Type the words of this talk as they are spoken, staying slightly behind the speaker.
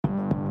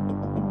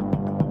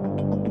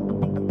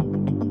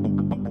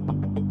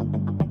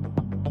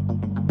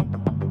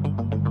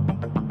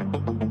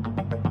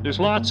There's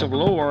lots of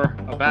lore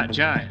about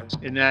giants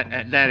in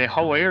that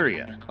whole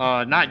area.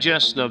 Not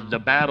just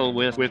the battle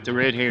with the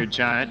red-haired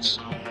giants.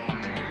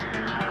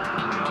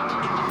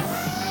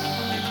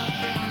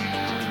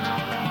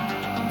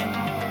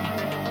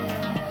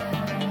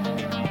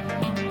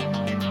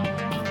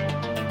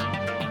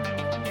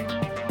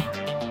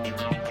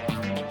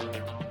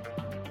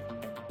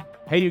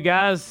 Hey, you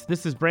guys,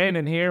 this is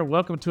Brandon here.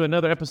 Welcome to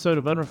another episode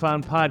of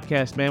Unrefined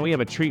Podcast, man. We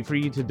have a treat for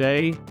you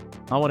today.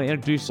 I want to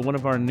introduce one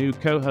of our new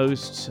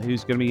co-hosts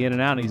who's going to be in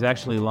and out. He's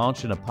actually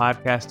launching a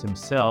podcast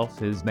himself.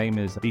 His name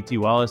is BT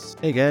Wallace.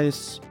 Hey,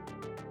 guys.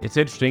 It's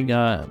interesting.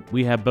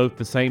 We have both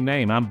the same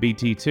name. I'm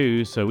BT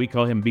too, so we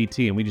call him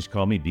BT and we just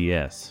call me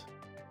BS.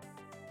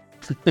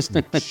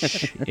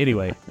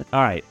 Anyway,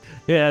 all right.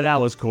 Yeah,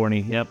 that was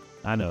corny. Yep,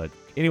 I know it.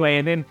 Anyway,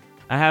 and then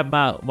I have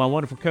my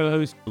wonderful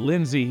co-host,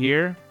 Lindsay,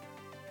 here.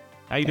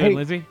 How you doing,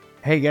 Lindsay?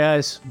 Hey,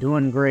 guys.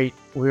 Doing great.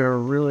 We're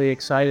really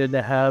excited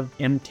to have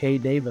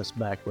MK Davis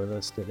back with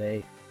us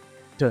today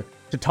to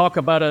talk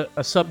about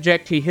a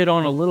subject he hit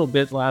on a little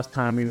bit last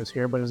time he was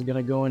here, but is going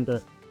to go into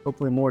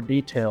hopefully more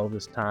detail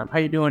this time. How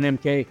you doing,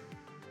 MK?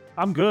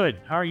 I'm good.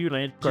 How are you,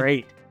 Lynn?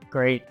 Great.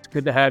 It's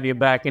good to have you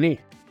back.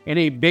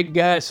 Any big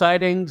guy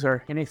sightings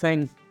or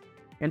anything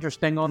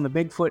interesting on the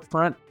Bigfoot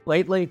front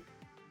lately?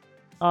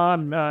 Yeah, I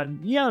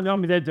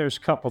mean, there's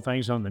a couple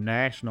things on the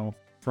national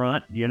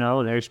front. You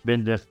know, there's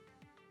been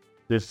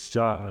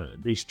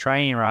these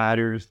train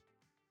riders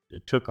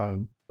that took a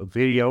phone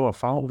video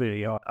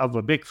of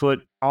a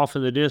Bigfoot off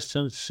in the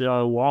distance,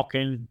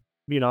 walking.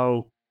 You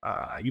know,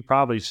 you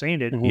probably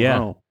seen it.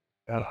 Yeah.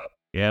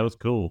 Yeah, it was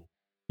cool.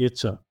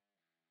 It's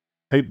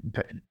I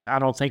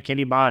don't think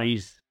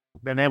anybody's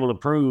been able to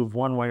prove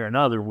one way or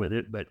another with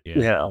it, but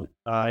Yeah.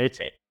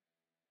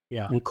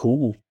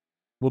 Cool.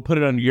 We'll put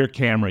it on your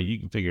camera. You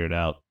can figure it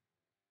out.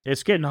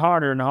 It's getting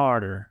harder and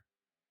harder.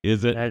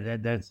 Is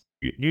it? That's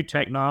new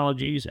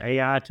technologies,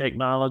 AI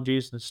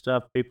technologies and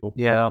stuff. People.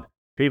 We don't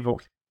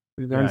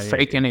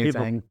fake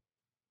anything.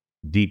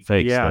 Deep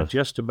fake stuff.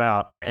 Just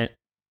about. And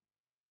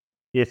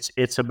it's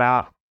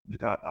about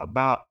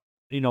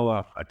you know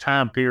a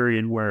time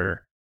period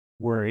where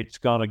it's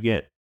gonna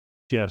get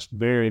just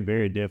very,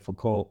 very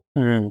difficult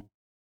to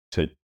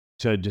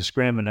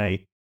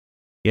discriminate.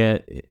 Yeah,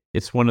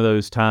 it's one of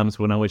those times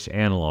when I wish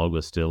analog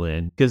was still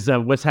in. Because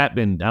what's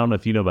happened, I don't know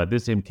if you know about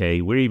this,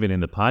 MK, we're even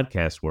in the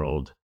podcast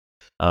world.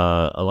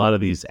 A lot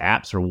of these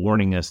apps are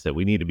warning us that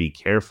we need to be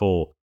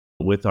careful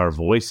with our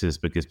voices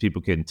because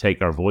people can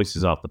take our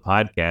voices off the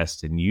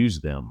podcast and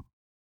use them.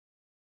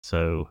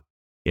 So,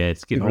 yeah,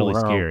 it's getting really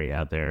scary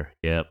out there.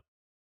 Yep.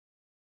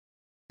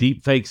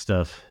 Deep fake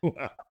stuff.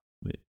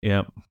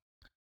 Yep.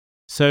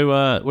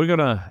 So, we're going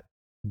to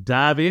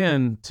dive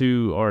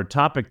into our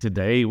topic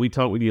today. We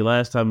talked with you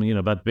last time,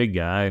 about the big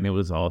guy, and it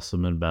was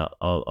awesome, and about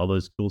all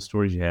those cool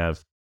stories you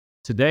have.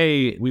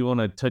 Today, we want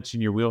to touch in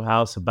your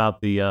wheelhouse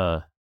about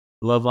the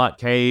Lovelock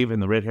Cave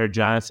and the red-haired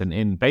giants,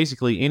 and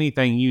basically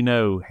anything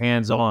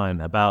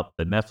hands-on about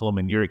the Nephilim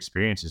and your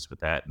experiences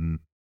with that. And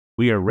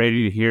we are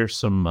ready to hear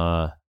some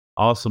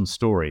awesome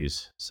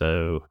stories.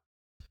 So,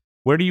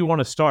 where do you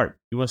want to start?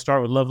 You want to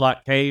start with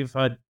Lovelock Cave,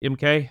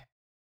 MK?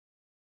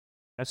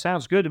 That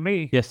sounds good to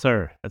me. Yes,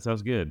 sir. That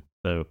sounds good.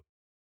 So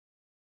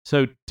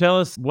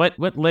tell us what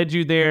led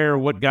you there,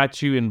 what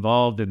got you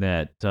involved in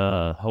that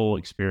whole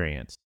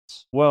experience.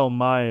 Well,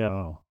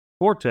 my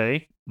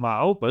forte,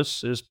 my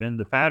opus, has been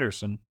the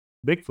Patterson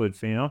Bigfoot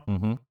film.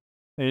 Mm-hmm.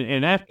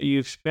 And after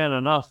you've spent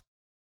enough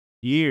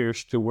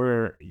years to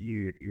where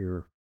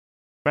you're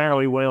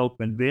fairly well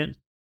convinced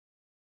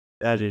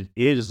that it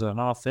is an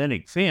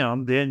authentic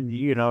film, then,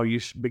 you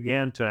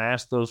begin to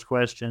ask those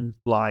questions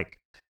like,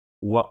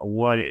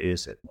 what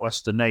is it?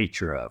 What's the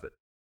nature of it?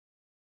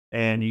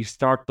 And you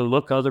start to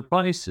look other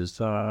places.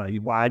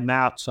 You widen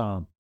out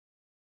some,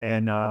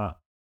 and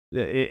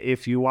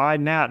if you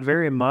widen out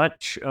very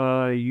much,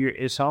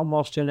 it's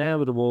almost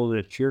inevitable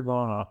that you're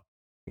gonna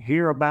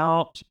hear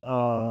about,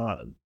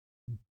 or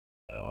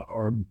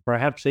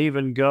perhaps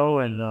even go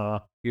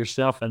and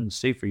yourself and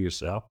see for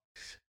yourself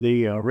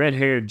the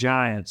red-haired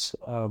giants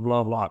of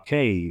Lovelock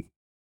Cave,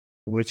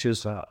 which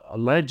is a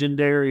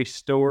legendary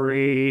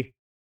story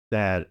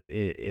that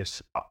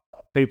is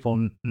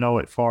people know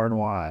it far and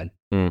wide.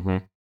 Mm-hmm.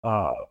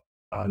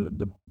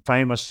 The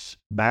famous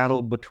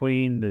battle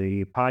between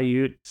the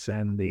Paiutes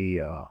and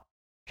the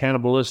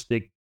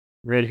cannibalistic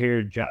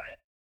red-haired giant,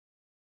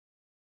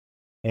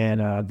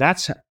 and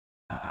that's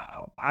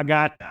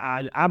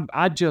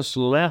I just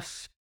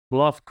left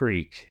Bluff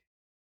Creek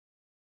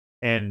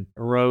and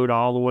rode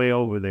all the way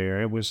over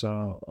there. It was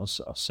a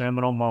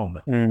seminal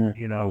moment,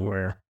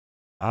 where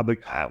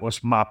that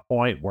was my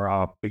point where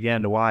I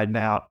began to widen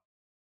out,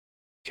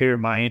 carry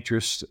my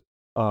interest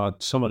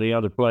some of the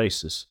other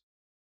places.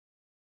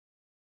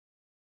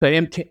 The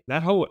MK.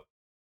 That whole.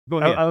 Go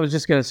ahead. I was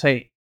just gonna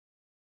say,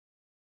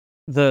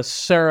 the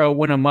Sarah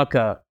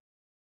Winnemucca.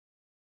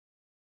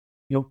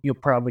 You'll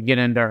probably get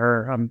into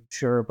her, I'm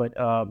sure, but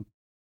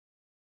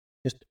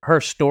just her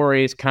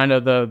story is kind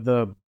of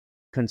the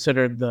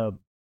considered the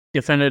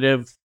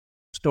definitive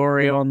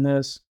story on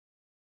this.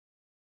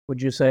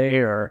 would you say?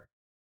 Or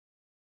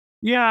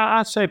Yeah,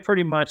 I'd say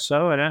pretty much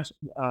so, and that's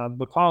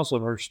because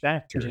of her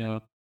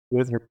stature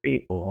with her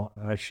people.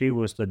 She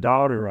was the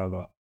daughter of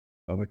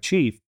a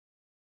chief,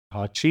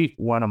 Chief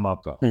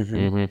Winnemucca.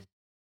 Mhm.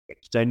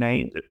 They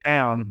named the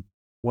town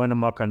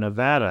Winnemucca,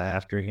 Nevada,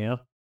 after him.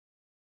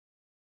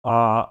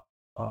 Uh,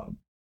 uh,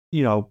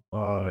 you know,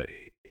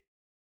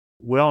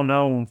 well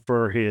known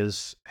for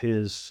his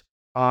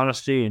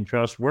honesty and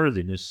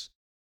trustworthiness,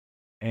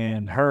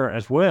 and her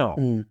as well.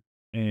 Mm.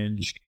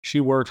 And she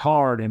worked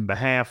hard in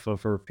behalf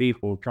of her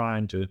people,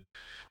 trying to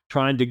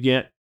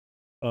get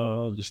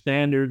the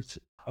standards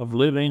of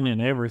living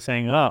and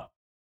everything up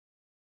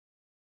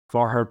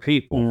for her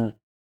people. Mm.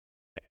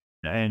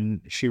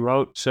 And she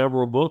wrote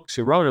several books.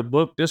 She wrote a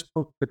book. This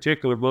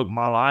particular book,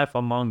 My Life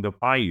Among the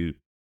Paiute,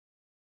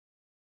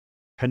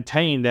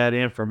 contained that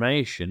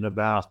information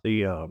about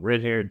the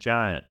red-haired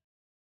giant.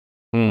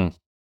 Hmm.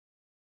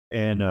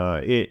 And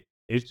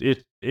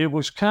it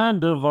was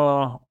kind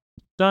of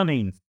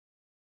stunning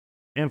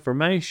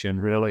information,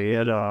 really.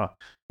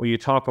 When you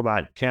talk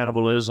about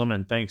cannibalism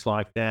and things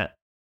like that,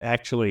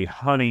 actually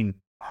hunting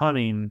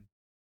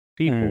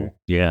people.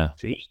 Yeah.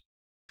 See,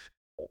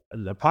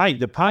 the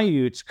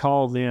Paiutes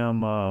call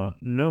them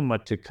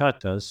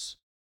Numatakutas,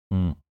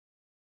 Mm.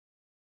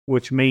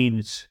 which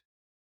means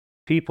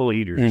people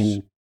eaters.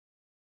 Mm.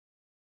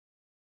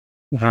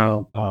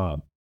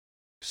 Wow.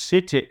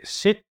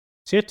 Sitika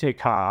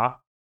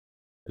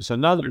is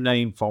another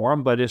name for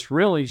them, but it's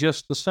really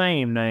just the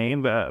same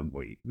name,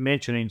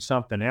 mentioning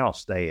something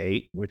else they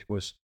ate, which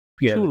was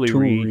tule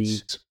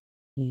reeds.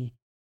 Mm.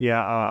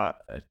 Yeah,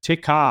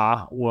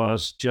 Tika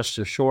was just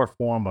a short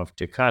form of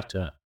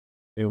Tikata.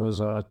 It was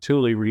a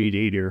tule reed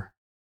eater.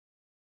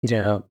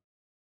 Yeah.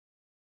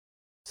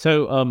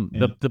 So And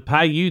the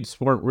Paiutes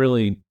weren't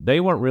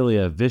really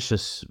a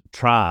vicious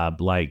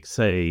tribe like,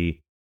 say,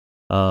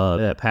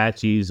 the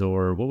Apaches,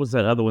 or what was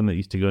that other one that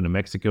used to go into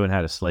Mexico and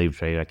had a slave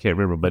trade? I can't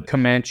remember, but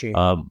Comanche.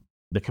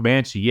 the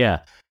Comanche, yeah.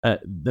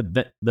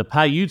 The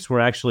Paiutes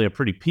were actually a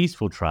pretty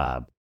peaceful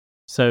tribe.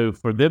 So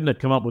for them to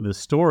come up with a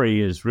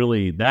story is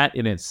really, that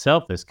in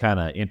itself is kind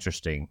of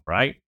interesting,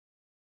 right?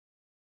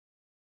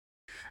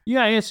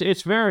 yeah,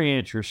 it's very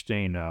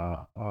interesting.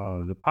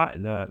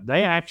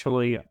 They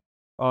actually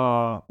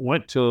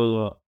went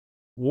to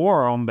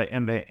war on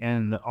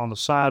the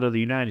side of the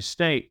United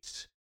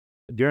States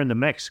during the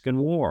Mexican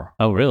War.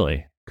 Oh,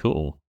 really?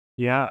 Cool.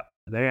 Yeah,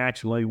 they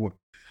actually were.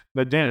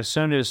 But then, as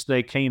soon as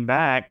they came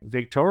back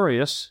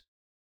victorious,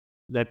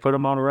 they put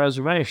them on a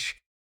reservation.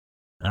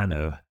 I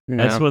know. Yeah.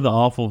 That's one of the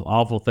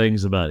awful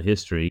things about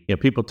history. You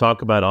know, people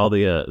talk about all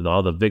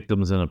the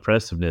victims and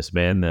oppressiveness.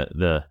 Man,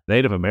 the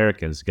Native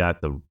Americans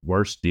got the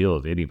worst deal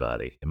of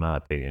anybody, in my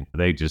opinion.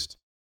 They just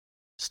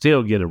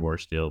still get a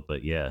worse deal.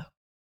 But yeah,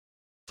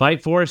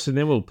 fight for us, and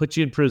then we'll put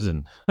you in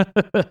prison.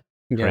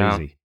 Yeah.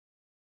 Crazy.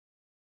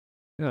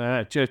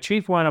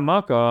 Chief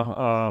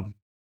Winnemucca,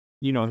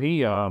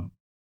 he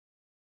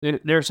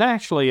there's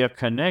actually a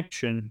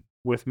connection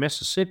with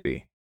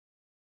Mississippi.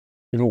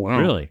 Oh, wow.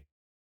 Really?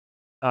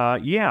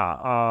 The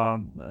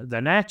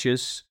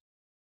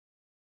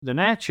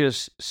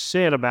Natchez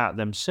said about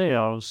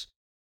themselves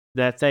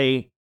that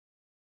they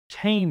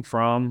came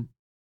from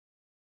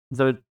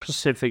the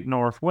Pacific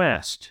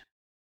Northwest,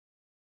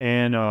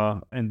 and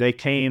they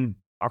came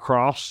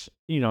across,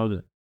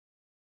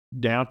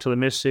 down to the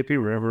Mississippi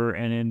River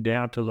and then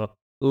down to the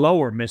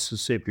lower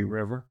Mississippi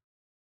River.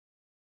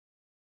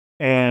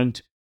 And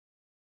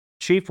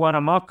Chief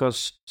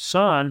Winnemucca's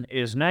son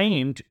is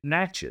named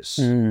Natchez.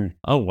 Mm.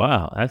 Oh,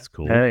 wow. That's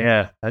cool.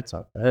 Yeah. That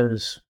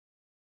is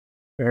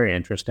very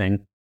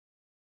interesting.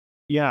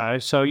 Yeah,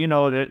 so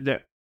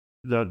the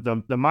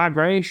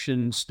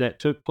migrations that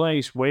took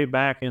place way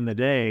back in the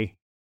day,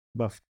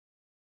 but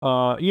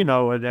a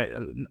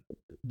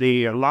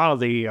lot of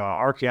the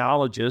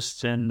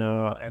archaeologists and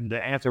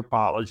the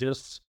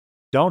anthropologists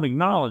don't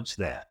acknowledge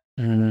that.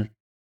 Mm.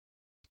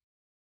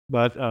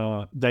 But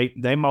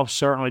they most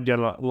certainly did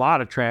a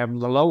lot of traveling.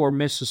 The lower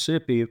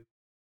Mississippi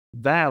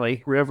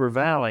River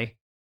Valley,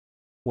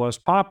 was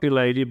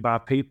populated by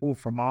people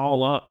from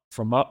up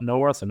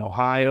north in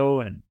Ohio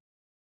and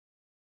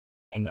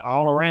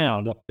all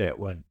around up that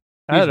way.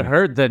 I had Excuse me.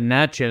 heard that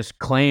Natchez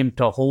claimed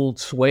to hold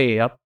sway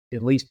up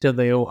at least to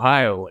the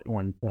Ohio at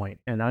one point,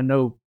 and I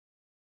know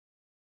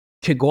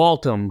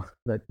Kigualtam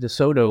that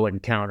DeSoto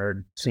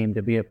encountered seemed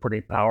to be a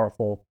pretty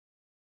powerful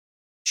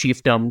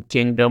chiefdom,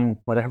 kingdom,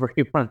 whatever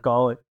you want to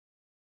call it.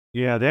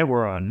 Yeah, they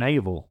were a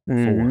naval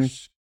Mhm.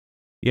 force.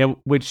 Yeah,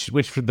 which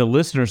for the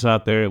listeners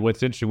out there,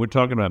 what's interesting, we're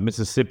talking about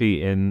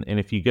Mississippi, and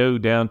if you go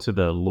down to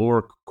the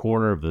lower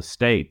corner of the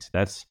state,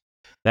 that's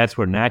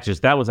where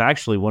Natchez. That was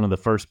actually one of the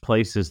first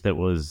places that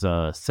was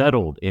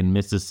settled in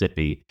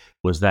Mississippi.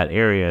 Was that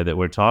area that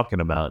we're talking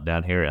about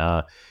down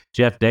here?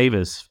 Jeff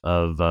Davis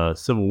of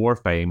Civil War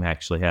fame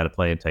actually had a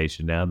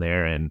plantation down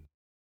there, and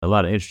a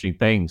lot of interesting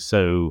things.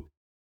 So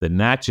the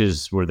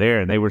Natchez were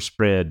there, and they were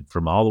spread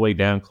from all the way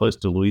down close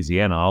to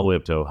Louisiana, all the way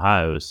up to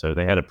Ohio. So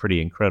they had a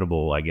pretty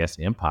incredible, I guess,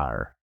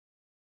 empire.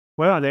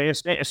 Well,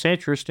 it's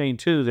interesting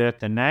too that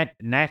the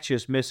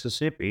Natchez,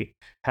 Mississippi,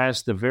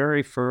 has the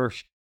very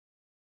first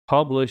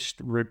published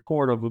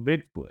report of a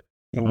Bigfoot.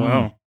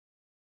 Oh,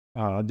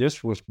 wow.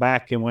 This was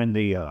back in when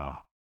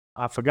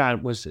I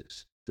forgot, was it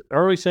the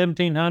early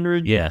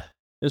 1700s? Yeah.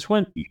 It's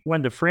when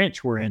the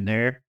French were in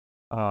there.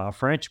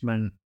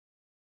 Frenchmen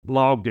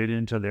logged it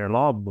into their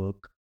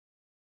logbook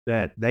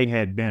that they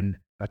had been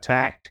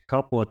attacked a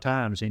couple of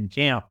times in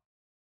camp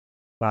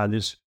by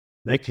this.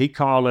 He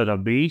called it a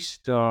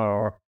beast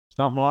or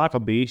something like a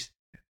beast.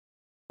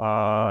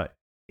 The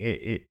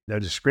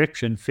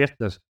description fit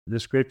the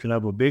description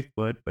of a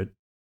Bigfoot, but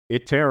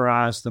it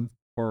terrorized them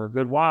for a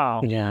good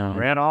while. Yeah.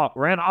 Ran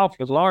off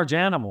with large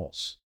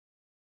animals,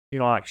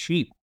 like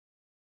sheep.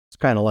 It's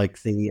kind of like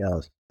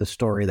the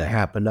story that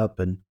happened up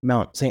in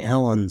Mount St.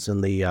 Helens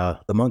and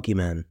the Monkey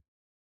Men.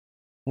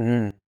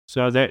 Mm.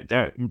 So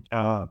that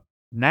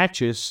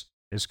Natchez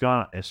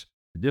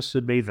this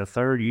would be the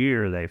third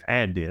year they've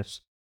had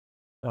this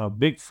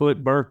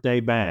Bigfoot birthday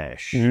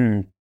bash.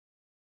 Mm.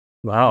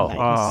 Wow.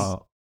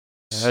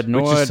 Nice. I had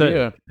no Which is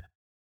idea.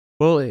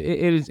 Well,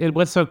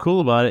 what's so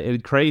cool about it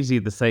and crazy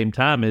at the same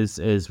time is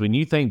when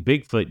you think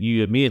Bigfoot,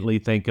 you immediately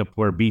think up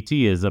where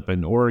BT is up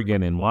in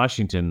Oregon and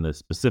Washington,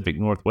 the Pacific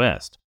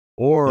Northwest,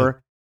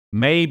 or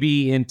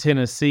maybe in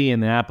Tennessee in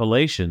the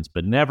Appalachians,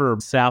 but never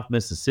South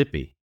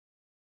Mississippi.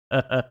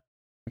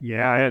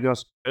 Yeah,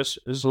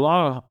 there's a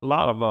lot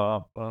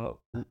of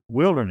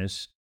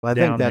wilderness. Well, I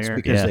down think that's there.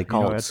 because Yeah. they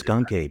call You know, it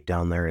skunk ape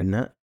down there, isn't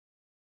it?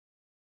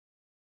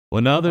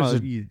 Well, no,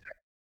 you-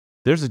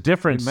 there's a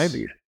difference.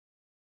 maybe.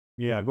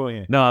 Yeah, go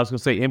ahead. No, I was going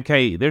to say,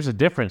 MK, there's a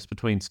difference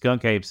between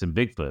skunk apes and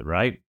Bigfoot,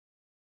 right?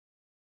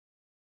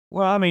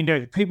 Well, I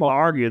mean, people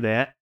argue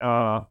that.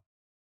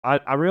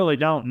 I really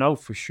don't know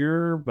for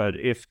sure, but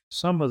if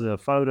some of the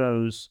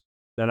photos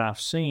that I've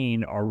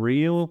seen are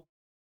real,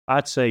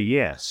 I'd say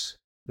yes,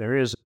 there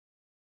is.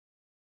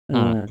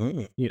 Mm.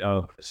 Mm.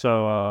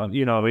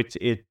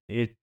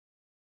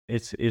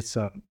 It's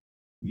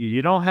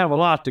you don't have a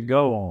lot to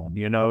go on.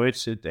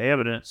 The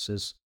evidence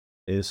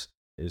is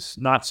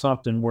not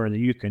something where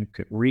you can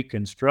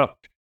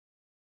reconstruct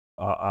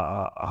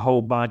a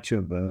whole bunch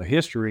of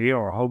history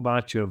or a whole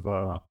bunch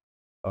of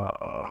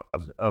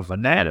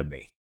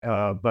anatomy.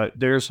 But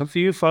there's a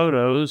few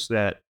photos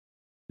that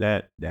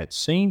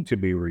seem to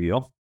be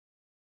real,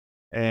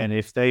 and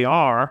if they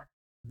are,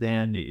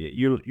 then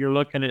you're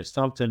looking at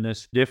something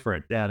that's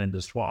different down in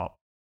the swamp.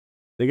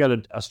 They got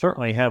to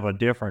certainly have a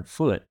different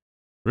foot.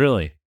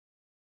 Really?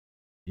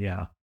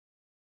 Yeah.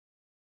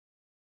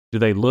 Do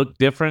they look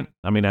different?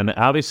 I mean, and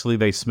obviously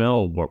they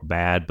smell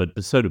bad,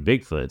 but so do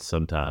Bigfoot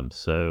sometimes.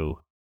 So,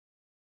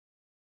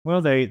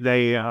 Well, they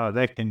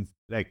can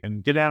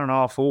get out on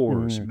all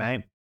fours,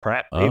 man.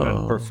 Perhaps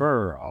even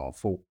prefer all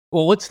four.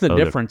 Well, what's the Oh,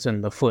 they're- difference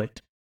in the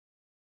foot?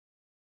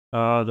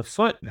 The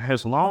foot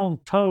has long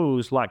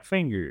toes like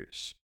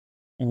fingers.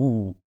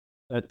 Ooh.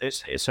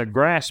 It's a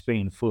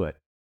grasping foot.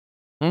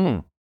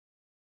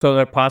 So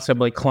they're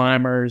possibly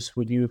climbers,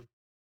 would you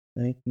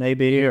think?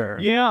 Maybe, or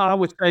Yeah, I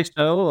would say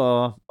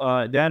so.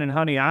 Down in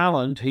Honey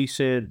Island, he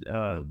said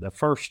the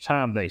first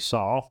time they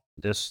saw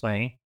this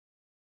thing,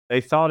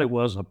 they thought it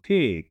was a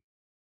pig.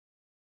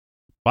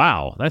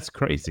 wow, that's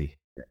crazy.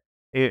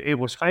 It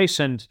was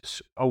facing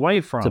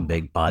away from It's a them,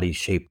 big body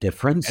shape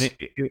difference.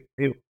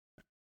 and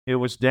it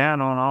was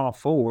down on all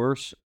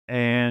fours,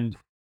 and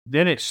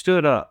then it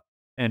stood up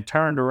and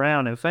turned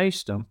around and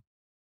faced them,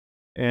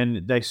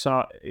 and they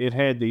saw it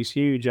had these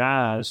huge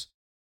eyes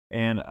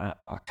and a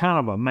kind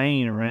of a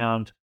mane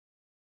around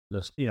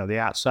the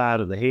outside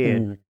of the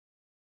head.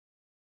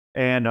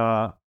 Mm.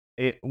 And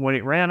when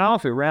it ran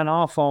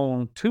off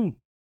on 2,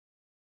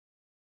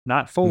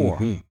 not 4.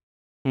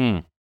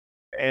 Mhm.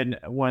 And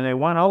when they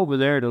went over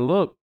there to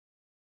look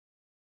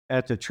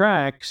at the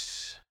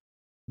tracks,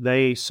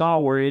 they saw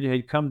where it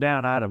had come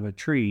down out of a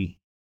tree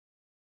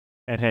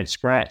and had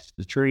scratched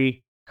the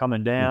tree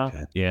coming down.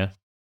 Okay. Yeah,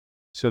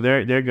 So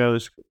there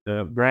goes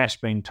the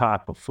grasping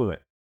type of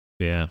foot.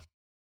 yeah.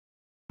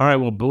 All right,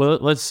 well,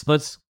 let's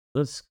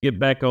get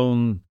back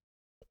on.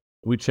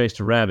 We chased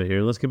a rabbit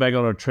here. Let's get back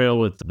on our trail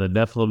with the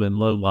Nephilim in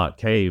Lovelock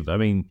Cave. I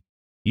mean,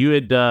 you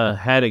had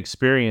had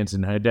experience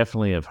and I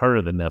definitely have heard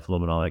of the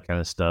Nephilim and all that kind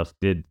of stuff.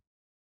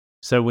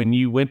 So when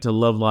you went to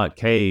Lovelock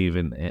Cave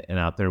and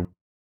out there,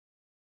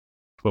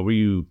 what were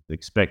you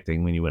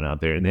expecting when you went out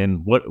there? And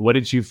then what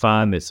did you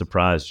find that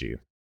surprised you?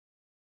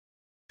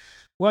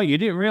 Well, you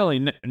didn't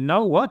really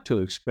know what to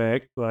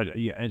expect, but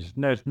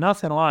there's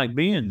nothing like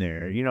being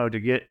there, to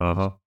get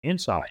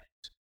insights.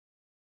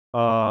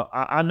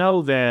 I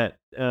know that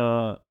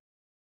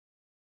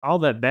all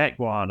that bat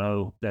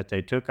guano that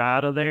they took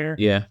out of there,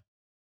 Yeah.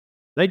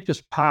 they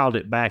just piled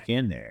it back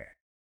in there,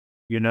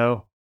 you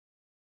know.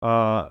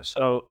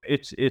 So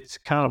it's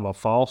kind of a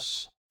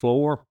false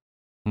floor.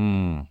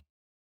 Hmm.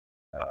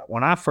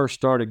 When I first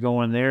started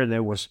going there,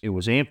 it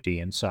was empty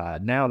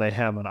inside. Now they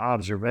have an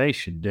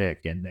observation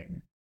deck in there.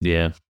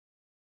 Yeah.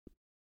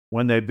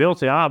 When they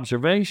built the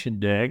observation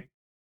deck,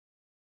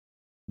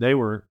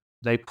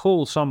 they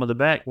pulled some of the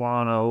bat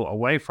guano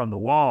away from the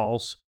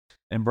walls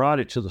and brought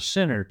it to the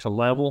center to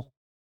level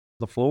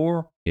the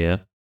floor. Yeah.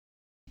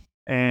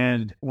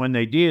 And when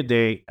they did,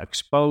 they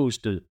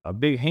exposed a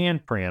big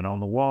handprint on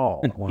the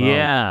wall.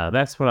 Yeah,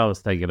 that's what I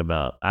was thinking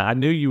about. I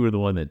knew you were the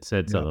one that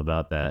said something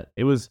about that.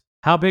 It was,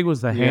 how big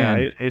was the Yeah,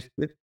 hand?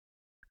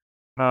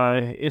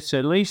 it's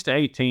at least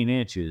 18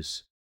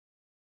 inches.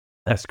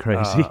 That's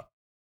crazy.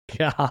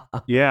 Yeah.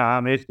 Yeah,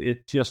 I mean,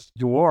 it just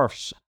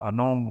dwarfs a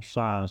normal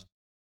sized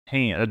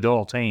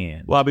adult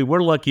hand. Well, I mean,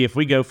 we're lucky if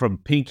we go from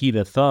pinky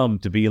to thumb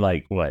to be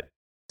like, what,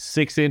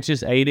 6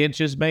 inches, 8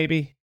 inches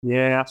maybe?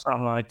 Yeah,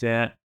 something like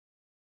that.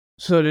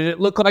 So did it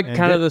look like And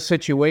kind of the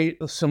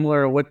situation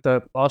similar to what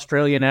the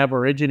Australian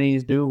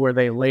Aborigines do, where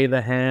they lay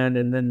the hand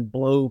and then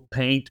blow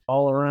paint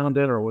all around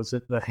it, or was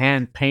it the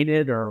hand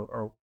painted,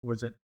 or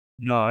was it?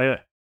 No,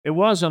 it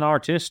wasn't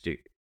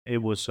artistic. It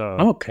was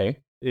Okay.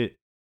 it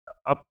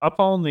up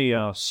on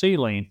the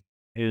ceiling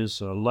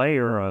is a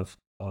layer of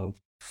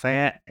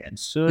fat and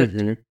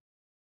soot.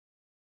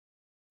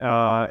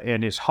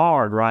 And it's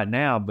hard right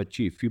now, but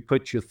if you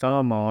put your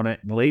thumb on it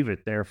and leave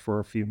it there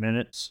for a few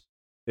minutes,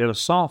 it'll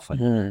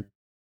soften.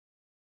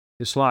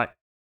 It's like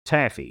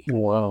taffy.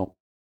 Wow.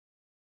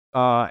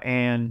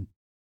 And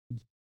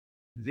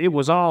it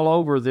was all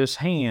over this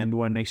hand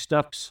when they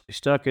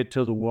stuck it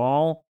to the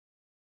wall.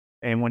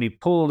 And when he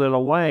pulled it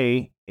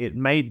away, it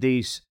made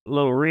these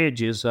little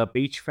ridges up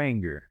each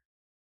finger,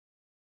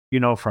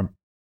 from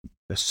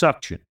the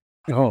suction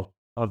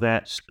of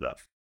that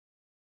stuff.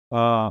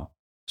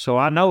 So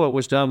I know it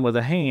was done with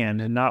a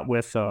hand and not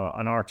with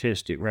an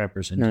artistic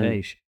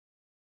representation.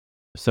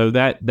 So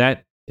that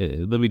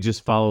let me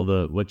just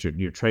follow what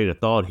your train of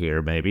thought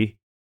here, maybe.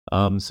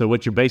 So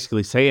what you're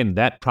basically saying,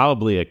 that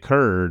probably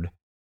occurred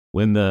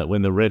when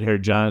the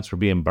red-haired giants were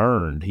being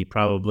burned. He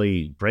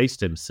probably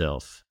braced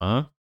himself,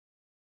 huh?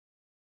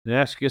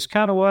 That's just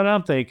kind of what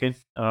I'm thinking.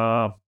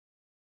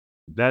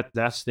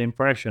 That's the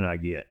impression I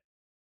get.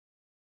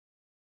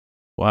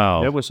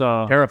 Wow. There was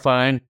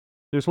Terrifying.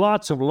 there's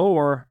lots of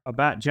lore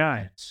about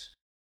giants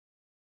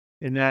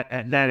in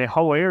that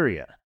whole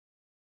area.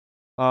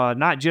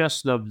 Not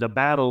just the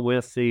battle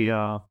with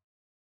the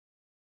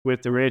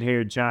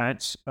red-haired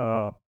giants,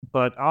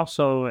 but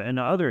also in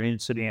other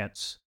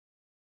incidents.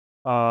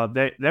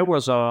 There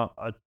was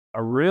a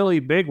really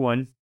big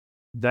one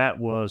that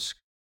was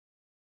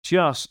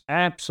just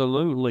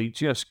absolutely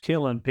just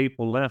killing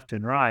people left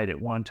and right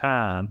at one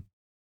time.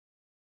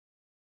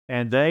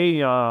 And they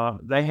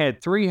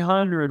had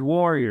 300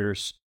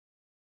 warriors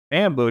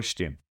ambushed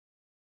him.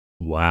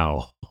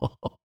 Wow.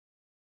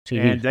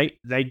 And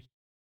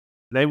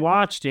they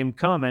watched him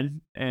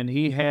coming, and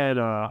he had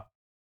a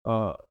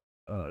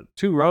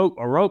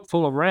rope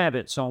full of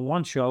rabbits on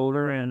one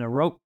shoulder and a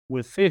rope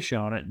with fish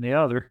on it in the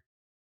other.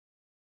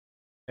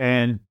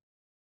 And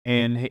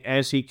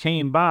as he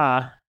came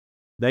by,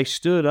 they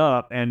stood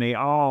up and they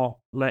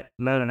all let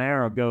an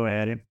arrow go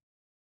at him,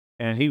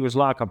 and he was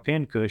like a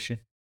pincushion.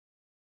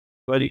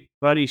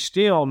 But he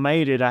still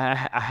made it a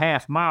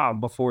half mile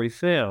before he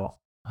fell.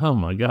 Oh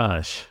my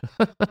gosh.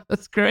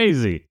 That's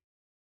crazy.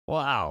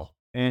 Wow.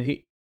 And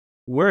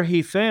where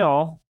he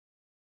fell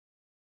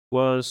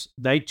was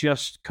they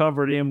just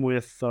covered him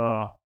with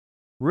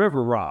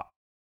river rock,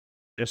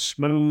 this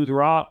smooth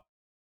rock,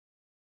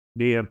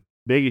 be as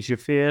big as your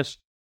fist,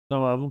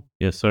 some of them.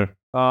 Yes, sir.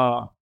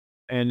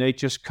 And they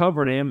just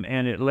covered him,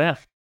 and it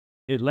left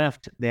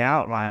the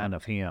outline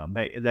of him.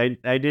 They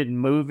didn't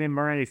move him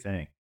or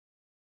anything.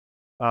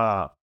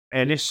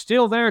 And it's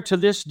still there to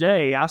this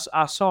day. I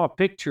saw a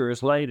picture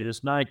as late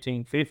as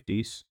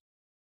 1950s.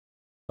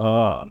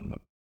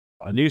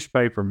 A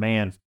newspaper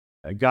man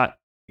got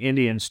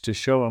Indians to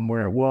show him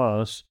where it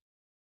was.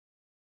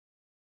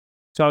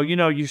 So,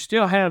 you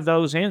still have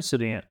those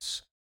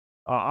incidents.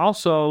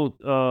 Also,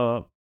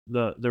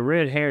 the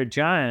red-haired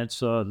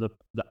giants, the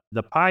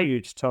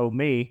Paiutes told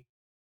me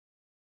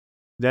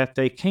that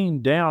they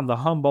came down the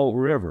Humboldt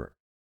River.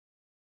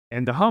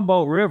 And the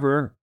Humboldt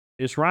River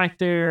is right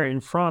there in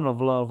front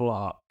of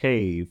Lovelock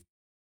Cave.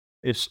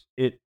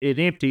 It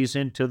empties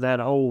into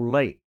that old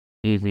lake.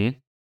 Mm-hmm.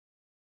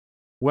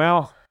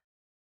 Well,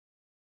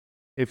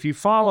 if you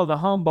follow the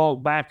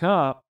Humboldt back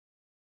up,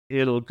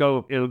 it'll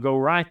go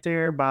right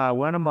there by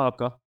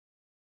Winnemucca,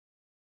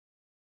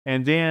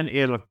 and then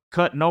it'll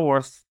cut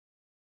north,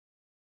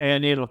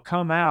 and it'll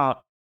come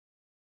out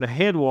the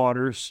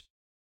headwaters.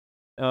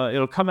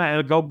 It'll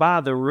go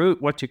by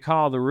what you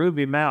call the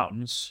Ruby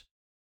Mountains,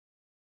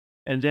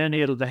 and then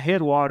the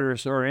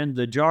headwaters are in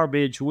the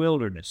Jarbidge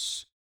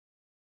Wilderness.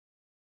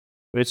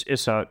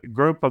 It's a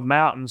group of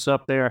mountains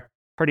up there,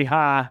 pretty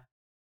high,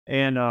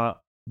 and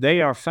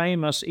they are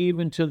famous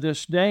even to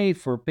this day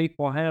for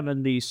people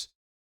having these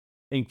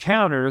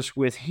encounters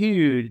with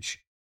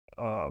huge,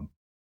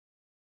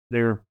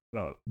 they're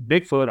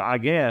Bigfoot, I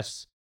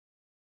guess,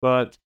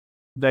 but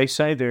they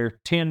say they're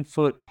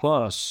 10-foot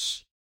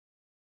plus.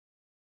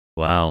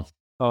 Wow.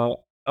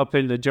 Up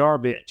in the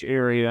Jarbidge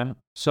area.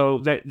 So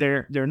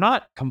they're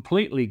not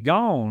completely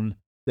gone.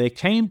 They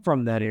came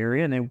from that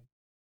area, and they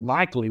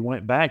likely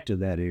went back to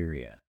that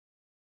area.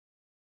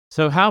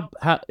 So how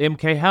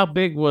MK, how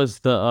big was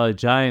the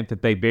giant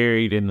that they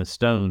buried in the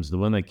stones? The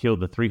one that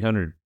killed the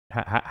 300.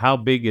 How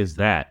big is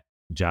that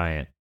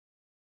giant?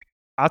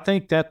 I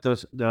think that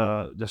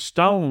the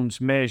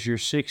stones measure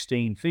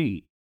 16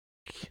 feet,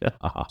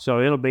 so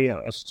it'll be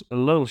a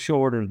little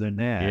shorter than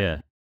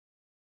that.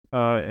 Yeah.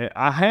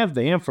 I have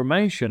the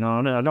information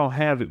on it. I don't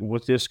have it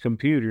with this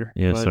computer.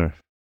 Yes, but, sir.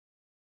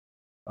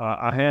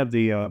 I have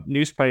the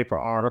newspaper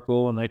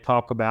article, and they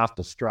talk about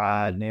the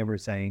stride and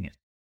everything.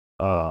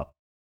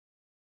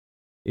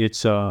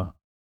 It's the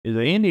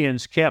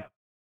Indians kept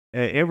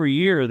every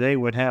year they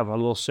would have a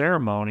little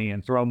ceremony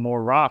and throw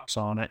more rocks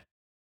on it.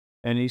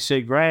 And he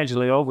said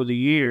gradually over the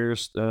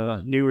years,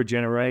 the newer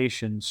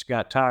generations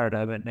got tired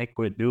of it and they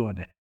quit doing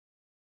it.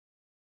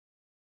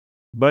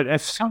 But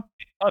if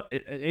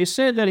it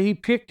said that he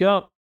picked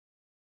up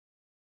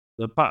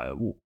the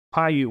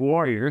Paiute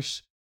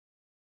warriors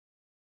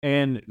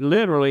and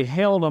literally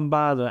held them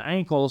by the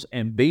ankles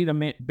and beat them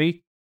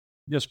like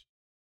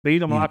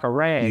a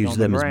rag Use on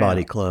the them as ground.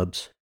 body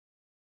clubs.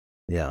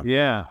 Yeah.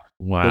 Yeah.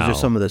 Wow. Those are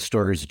some of the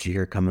stories that you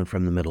hear coming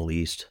from the Middle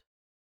East.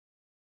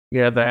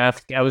 Yeah,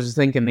 I was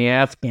thinking the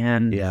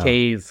Afghan Yeah.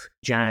 cave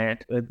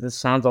giant. This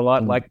sounds a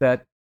lot like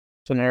that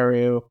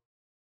scenario.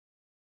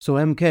 So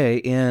MK,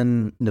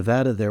 in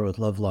Nevada there with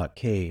Lovelock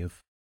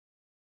Cave,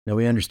 now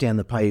we understand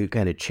the Paiute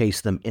kind of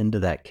chased them into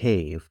that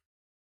cave.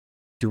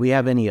 Do we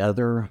have any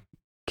other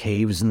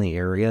caves in the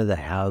area that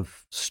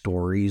have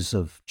stories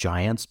of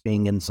giants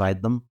being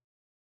inside them?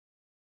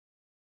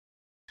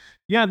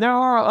 Yeah, there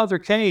are other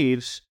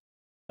caves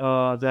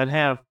that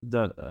have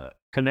the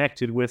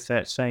connected with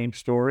that same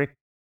story.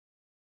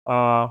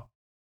 I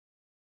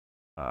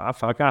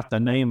forgot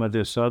the name of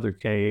this other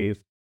cave,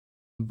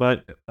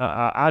 but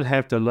I'd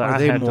have to look. Are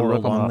I'd they have to more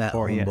look them along up that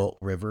for you. Humboldt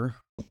River?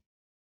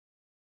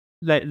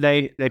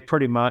 They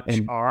pretty much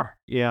And- are.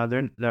 Yeah,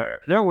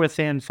 they're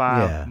within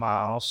 5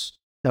 miles.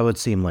 That would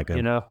seem like a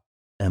You know.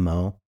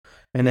 MO.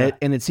 And Yeah.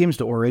 it seems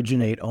to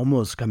originate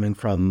almost coming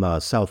from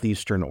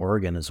southeastern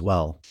Oregon as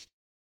well.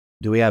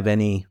 Do we have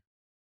any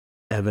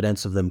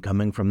evidence of them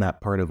coming from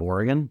that part of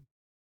Oregon?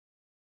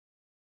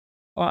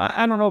 Well,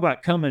 I don't know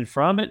about coming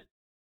from it.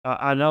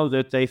 I know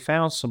that they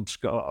found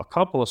a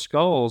couple of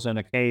skulls in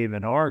a cave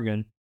in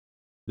Oregon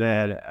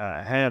that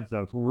had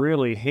the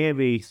really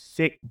heavy,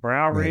 thick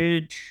brow Right.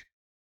 ridge.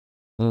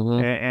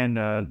 Mhm.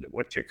 And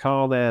what you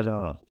call that?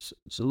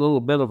 It's a little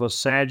bit of a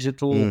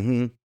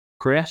sagittal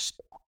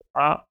crest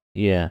top.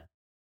 Yeah.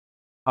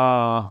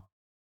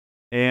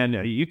 And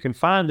you can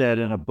find that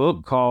in a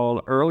book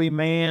called Early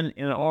Man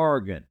in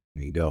Oregon.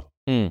 There you go.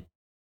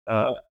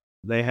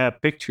 They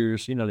have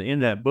pictures, in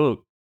that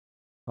book.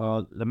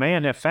 The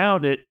man that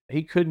found it,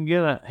 he couldn't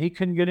get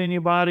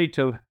anybody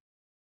to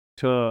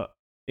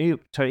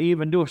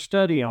even do a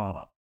study on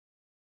it.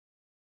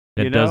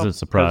 That doesn't 'Cause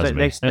surprise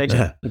me.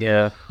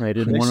 Yeah, I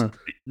didn't want to.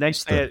 They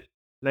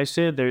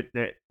said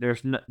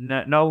there's no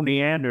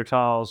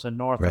Neanderthals in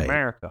North Right.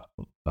 America.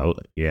 Oh,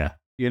 yeah.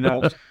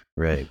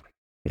 Right.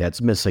 Yeah,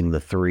 it's missing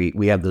the 3.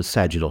 We have those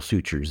sagittal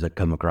sutures that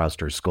come across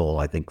her skull.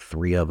 I think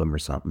 3 of them or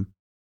something.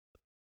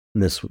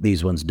 And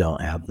these ones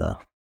don't have the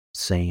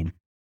same.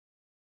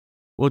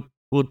 Well,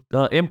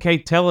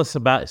 MK, tell us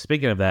about,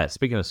 speaking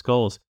of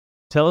skulls,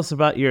 tell us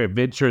about your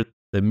adventure,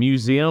 the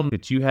museum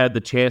that you had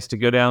the chance to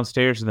go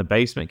downstairs in the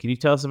basement. Can you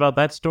tell us about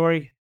that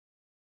story?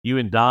 You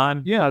and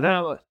Don? Yeah,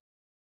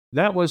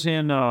 that was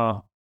in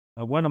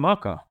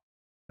Winnemucca.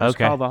 It's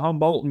Okay. called the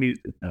Humboldt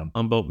Museum.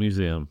 Humboldt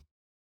Museum.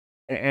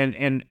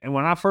 And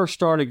when I first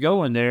started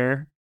going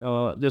there,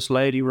 this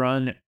lady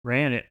ran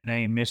it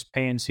named Miss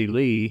Pansy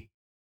Lee,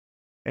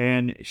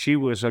 and she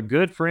was a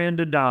good friend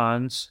of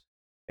Don's,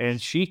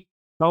 and she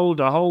told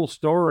the whole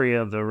story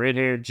of the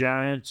red-haired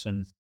giants,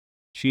 and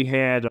she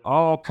had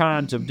all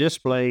kinds of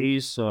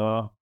displays,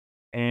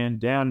 and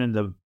down in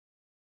the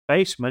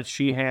basement,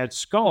 she had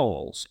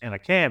skulls in a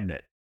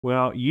cabinet.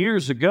 Well,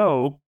 years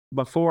ago,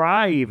 before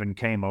I even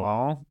came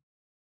along,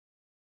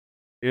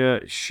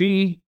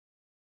 she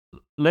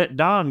let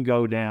Don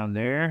go down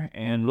there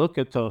and look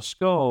at those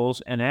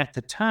skulls, and at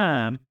the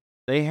time,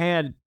 they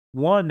had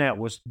one that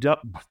was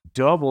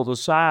double the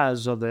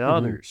size of the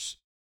others.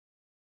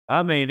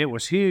 I mean, it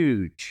was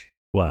huge.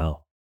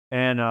 Wow.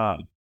 And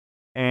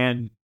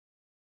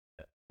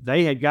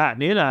they had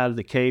gotten it out of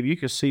the cave. You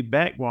could see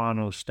bat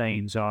guano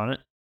stains on it.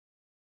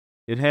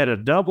 It had a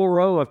double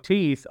row of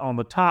teeth on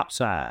the top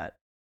side.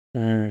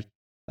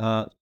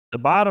 The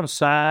bottom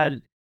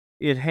side,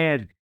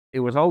 it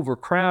was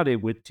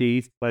overcrowded with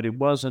teeth, but it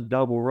wasn't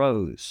double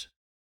rows.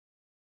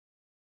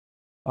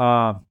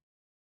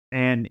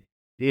 And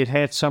it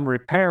had some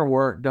repair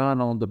work done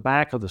on the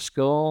back of the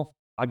skull,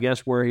 I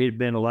guess where he'd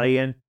been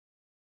laying,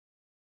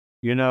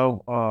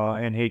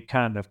 and he'd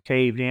kind of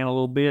caved in a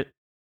little bit.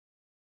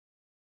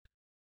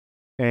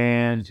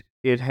 And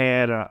it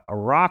had a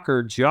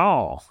rocker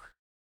jaw,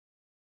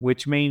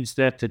 which means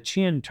that the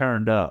chin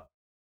turned up.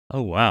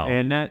 Oh, wow.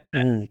 And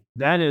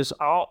that is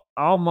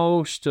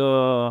almost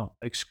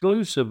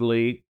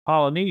exclusively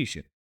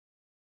Polynesian.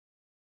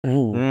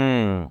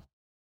 Mm.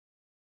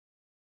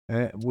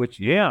 Which,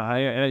 yeah,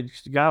 I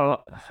just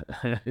got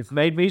it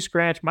made me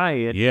scratch my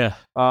head. Yeah.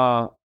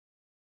 Now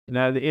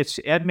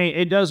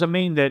it doesn't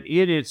mean that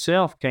it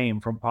itself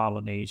came from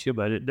Polynesia,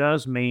 but it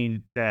does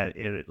mean that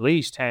it at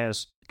least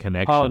has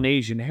Connection.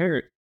 Polynesian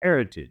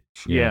heritage.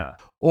 Yeah.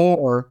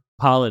 Or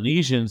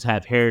Polynesians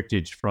have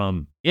heritage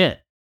from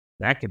it.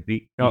 That could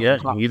be. Yeah,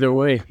 either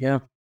way. Yeah.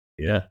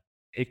 Yeah.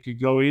 It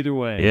could go either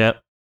way.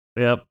 Yep.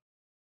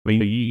 I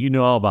mean, you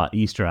know all about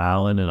Easter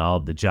Island and all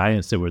the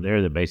giants that were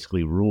there that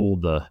basically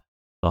ruled the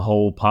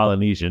whole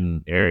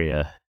Polynesian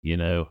area,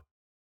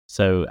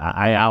 So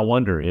I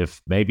wonder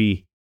if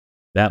maybe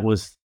that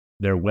was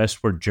their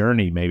westward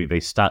journey. Maybe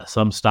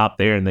some stopped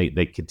there and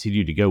they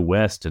continued to go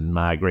west and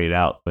migrate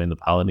out in the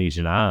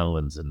Polynesian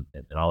islands and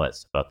all that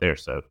stuff out there.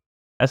 So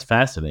that's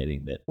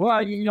fascinating. Well,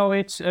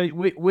 it's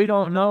we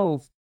don't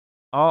know.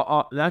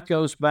 That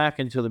goes back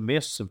into the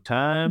mists of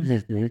time.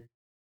 Mm-hmm.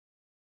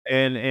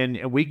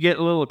 And we get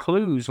little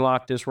clues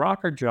like this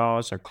rocker jaw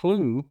is a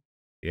clue.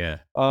 Yeah.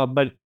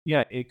 But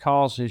yeah, it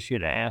causes you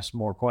to ask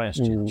more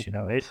questions.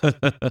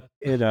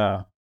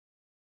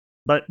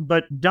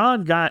 But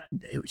Don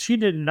she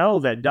didn't know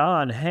that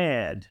Don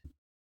had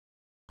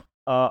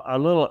a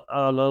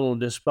little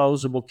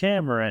disposable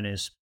camera in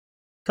his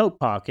coat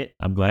pocket.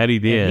 I'm glad he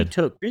did. And he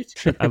took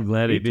pictures. I'm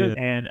glad he did.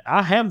 And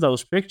I have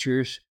those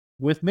pictures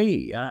with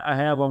me. I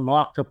have them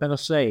locked up in a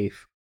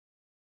safe.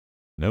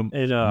 No,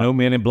 no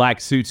men in black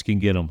suits can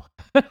get them.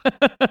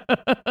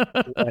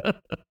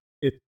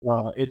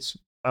 It's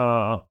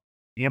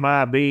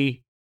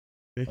MIB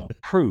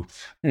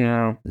proof.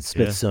 Yeah. The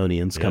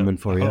Smithsonian's coming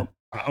for you.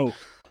 Oh.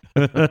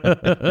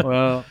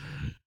 Well,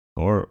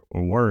 or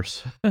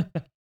worse.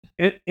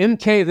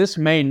 MK, this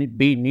may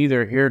be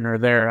neither here nor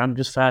there. I'm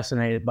just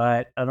fascinated by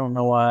it. I don't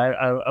know why.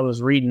 I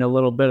was reading a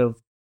little bit of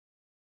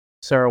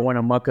Sarah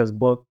Winnemucca's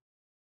book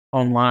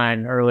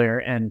online earlier,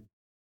 and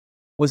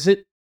was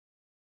it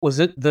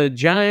the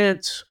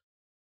giants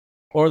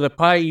or the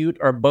Paiute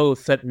or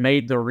both that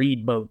made the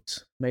reed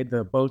boats, made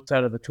the boats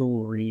out of the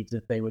tool reeds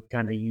that they would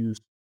kind of use?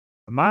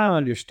 My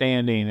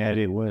understanding that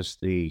it was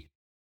the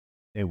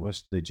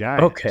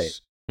giants. Okay.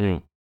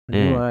 I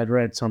knew I'd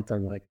read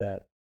something like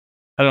that.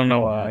 I don't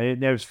know why.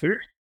 It was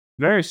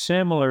very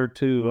similar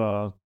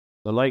to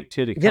the Lake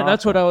Titicaca. Yeah,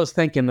 that's what I was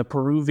thinking. The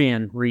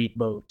Peruvian reed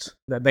boats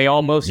that they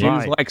almost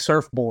use like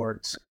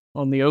surfboards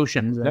on the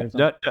oceans.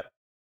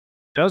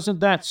 Doesn't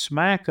that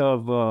smack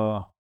of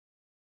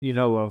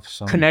of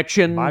some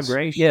connections,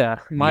 migration? Yeah,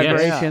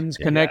 migrations,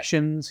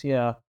 connections.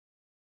 Yeah.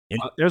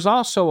 There's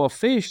also a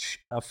fish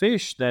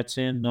that's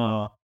in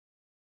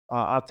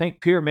I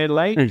think Pyramid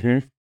Lake.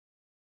 Mm-hmm.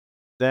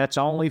 That's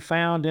only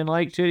found in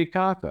Lake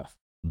Titicaca.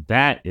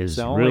 That is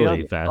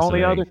really fascinating.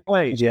 Only other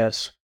place.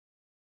 Yes.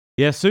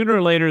 Yeah, sooner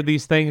or later,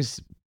 these things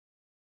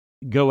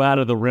go out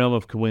of the realm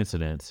of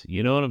coincidence.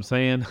 You know what I'm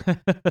saying?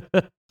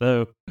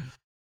 So,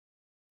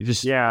 you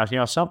just... Yeah,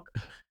 some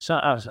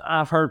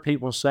I've heard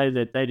people say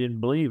that they didn't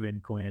believe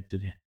in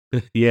coincidence.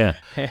 Yeah.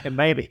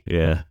 Maybe.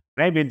 Yeah.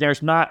 Maybe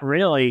there's not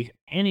really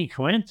any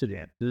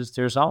coincidences.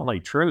 There's only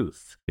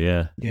truth.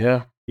 Yeah.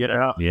 Yeah.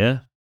 Yeah.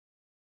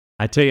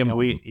 I tell you,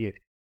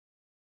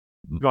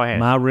 go ahead.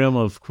 My realm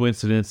of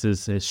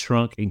coincidences has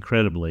shrunk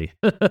incredibly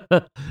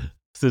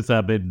since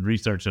I've been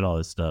researching all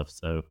this stuff.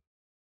 So,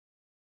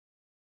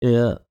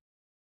 yeah.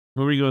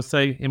 What were you going to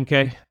say,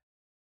 MK?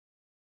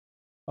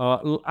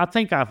 I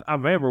think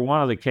I've ever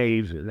one of the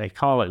caves. They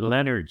call it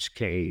Leonard's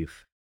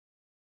Cave.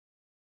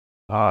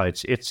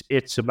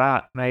 It's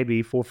about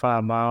maybe 4 or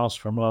 5 miles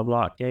from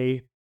Lovelock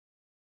Cave.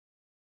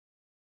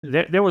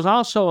 There was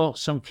also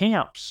some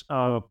camps,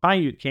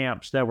 Paiute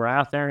camps that were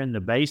out there in the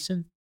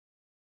basin.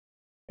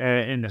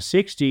 In the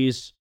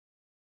 60s,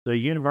 the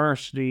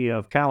University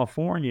of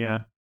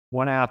California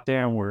went out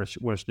there and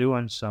was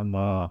doing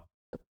some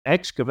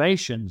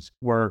excavations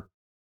work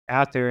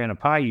out there in a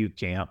Paiute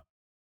camp.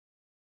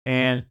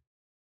 And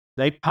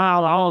they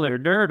piled all their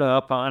dirt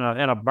up in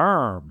a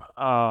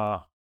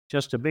berm,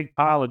 just a big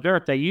pile of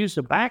dirt. They used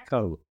a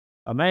backhoe.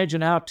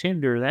 Imagine how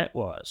tender that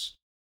was.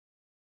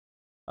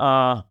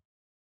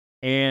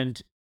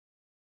 And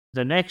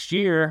the next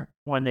year,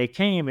 when they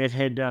came, it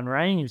had done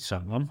rained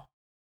some,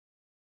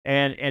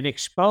 and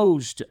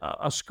exposed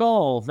a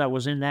skull that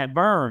was in that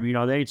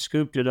berm. They'd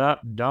scooped it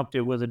up and dumped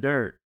it with the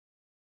dirt.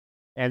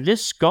 And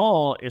this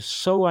skull is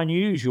so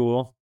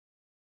unusual.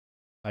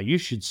 You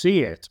should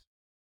see it.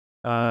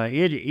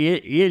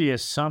 It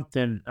is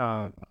something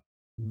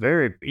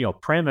very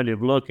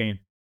primitive looking.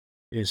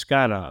 It's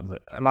got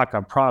like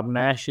a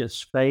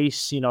prognathous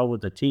face,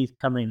 with the teeth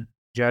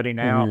jutting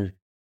out.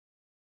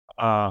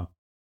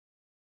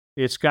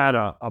 It's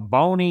got a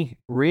bony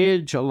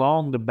ridge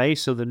along the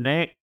base of the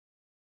neck.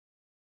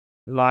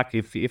 Like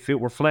if it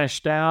were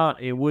fleshed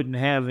out, it wouldn't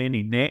have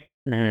any neck.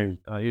 It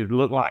would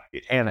look like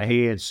it had a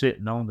head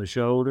sitting on the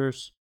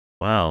shoulders.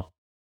 Wow.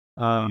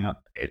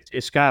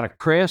 It's got a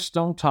crest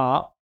on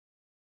top,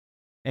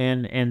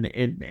 and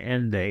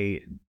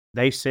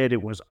they said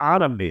it was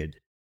Otomid.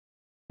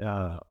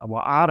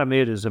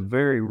 Otomid is a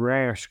very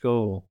rare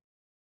skull.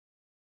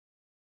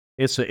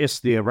 It's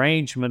the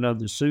arrangement of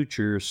the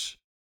sutures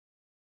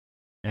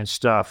and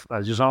stuff.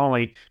 There's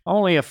only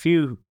a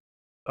few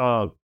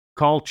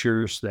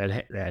cultures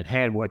that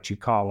had what you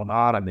call an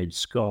Ottoman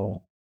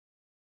skull,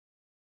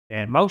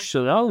 and most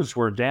of those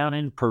were down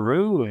in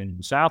Peru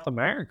and South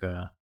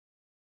America.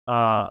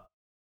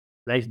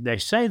 They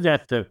say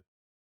that the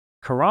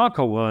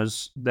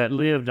Caracawas that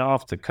lived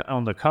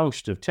on the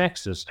coast of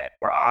Texas that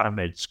were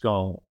Ottoman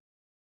skull,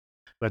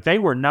 but they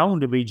were known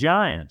to be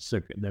giants.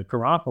 The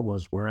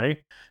Caracawas were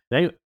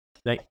they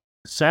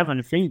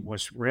 7 feet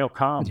was real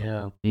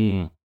common.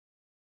 Yeah.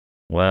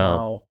 Wow.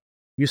 Wow.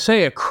 You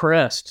say a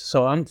crest,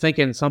 so I'm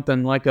thinking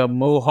something like a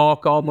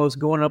mohawk almost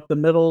going up the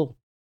middle.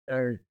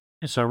 Or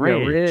It's a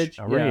ridge.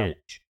 A yeah.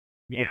 ridge.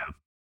 Yeah.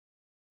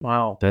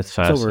 Wow. That's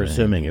So fascinating. we're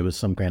assuming it was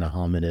some kind of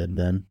hominid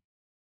then.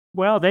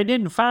 Well, they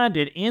didn't find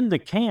it in the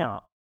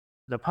camp,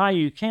 the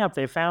Paiute camp.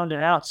 They found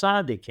it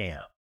outside the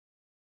camp.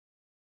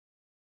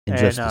 And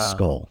just the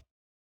skull.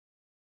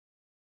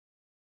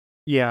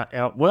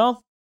 Yeah.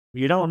 Well,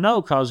 you don't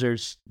know because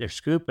they're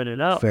scooping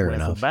it up Fair with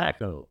enough. a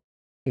backhoe.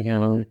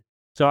 Yeah.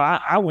 So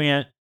I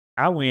went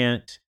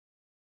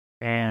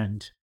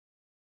and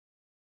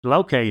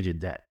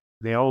located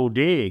the old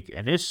dig,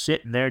 and it's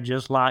sitting there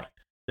just like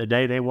the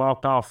day they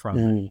walked off from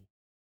it.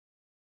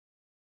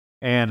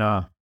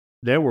 And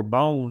there were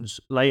bones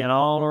laying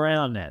all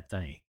around that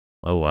thing.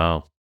 Oh,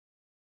 wow.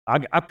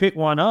 I picked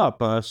one up.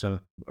 It's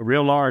a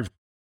real large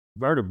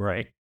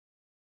vertebrae,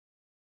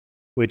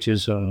 which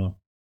is I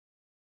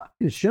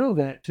can show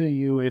that to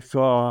you if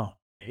y'all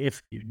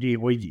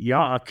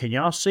can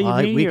y'all see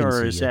me, we can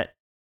or see is you. that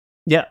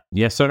Yeah.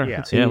 Yes, sir.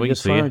 Yeah. Yeah, we can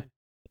just see it. fine.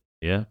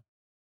 Yeah.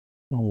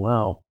 Oh,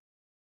 wow.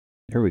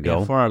 Here we Yeah,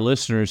 go. for our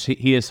listeners,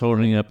 he is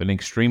holding up an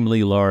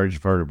extremely large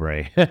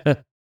vertebrae.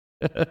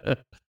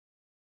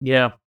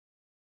 Yeah.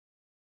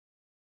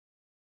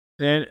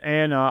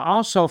 and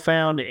also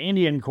found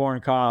Indian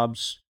corn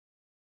cobs.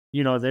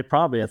 They're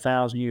probably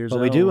 1,000 years But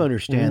old. we do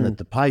understand that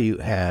the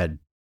Paiute had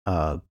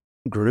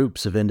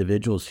groups of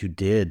individuals who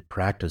did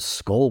practice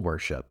skull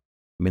worship.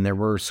 I mean, there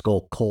were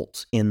skull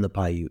cults in the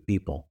Paiute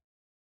people.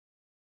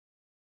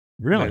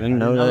 Really, I didn't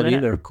know that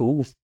either.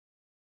 Cool.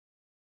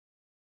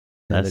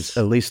 And That's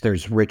at least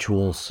there's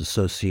rituals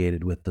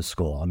associated with the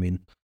skull. I mean,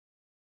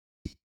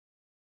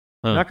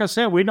 Like I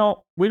said, we don't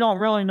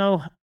really know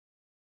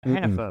half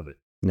Mm-mm. of it.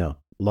 no,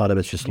 a lot of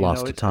it's just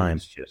lost to time.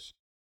 It's just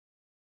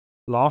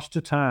lost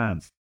to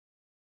time.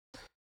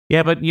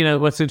 yeah, but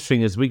what's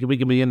interesting is we can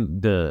begin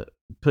to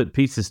put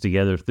pieces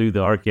together through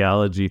the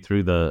archaeology,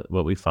 through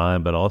what we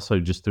find, but also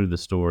just through the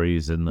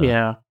stories and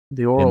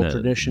the oral the-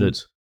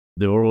 traditions.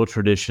 the oral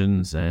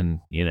traditions, and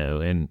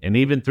and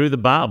even through the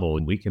Bible,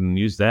 and we can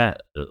use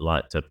that a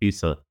lot to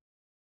piece a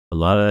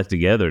lot of that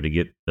together to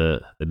get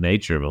the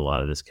nature of a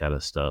lot of this kind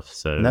of stuff.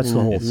 So And that's the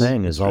whole it's-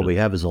 thing it's is all really- we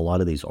have is a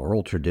lot of these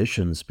oral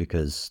traditions,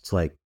 because it's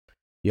like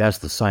you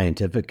ask the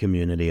scientific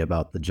community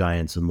about the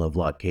giants in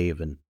Lovelock Cave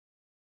and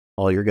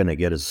all you're going to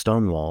get is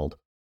stonewalled.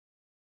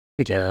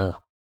 Yeah.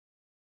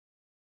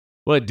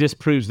 Well, it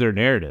disproves their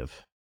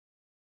narrative.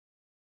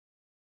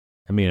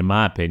 I mean, in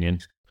my opinion.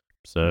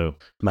 So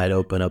Might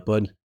open up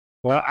one.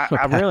 Well, I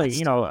really,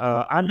 Past.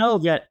 I know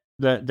that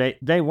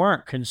they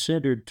weren't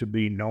considered to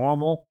be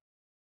normal.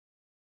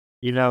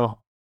 The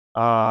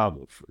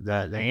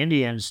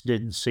Indians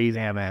didn't see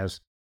them as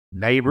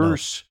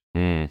neighbors.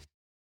 mm,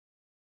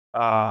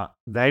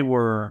 They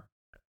were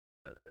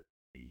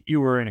you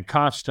were in a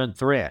constant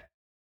threat.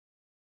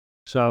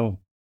 So,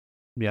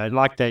 yeah,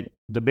 like the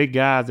big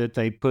guy that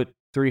they put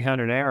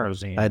 300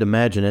 arrows in. I'd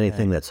imagine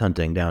anything that's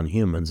hunting down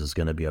humans is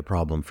going to be a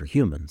problem for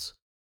humans.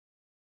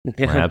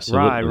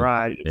 absolutely.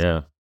 Right.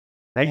 Yeah.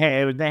 They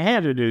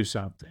had to do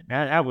something.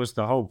 That was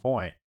the whole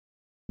point.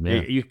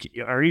 Yeah. You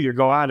or either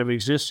go out of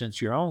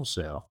existence your own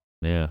self.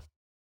 Yeah.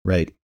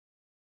 Right.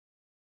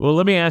 Well,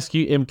 let me ask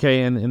you,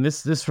 MK, and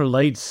this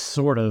relates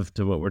sort of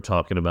to what we're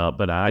talking about,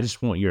 but I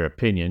just want your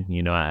opinion.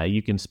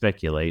 You can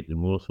speculate,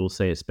 and we'll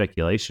say it's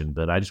speculation,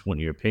 but I just want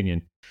your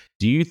opinion.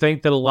 Do you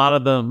think that a lot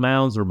of the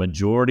mounds, or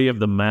majority of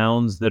the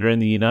mounds that are in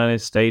the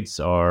United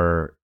States,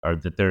 are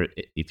that they're,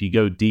 if you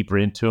go deeper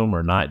into them,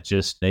 are not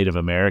just Native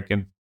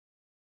American?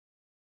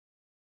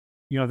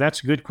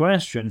 That's a good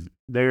question.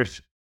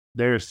 There's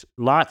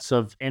lots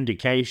of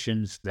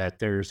indications that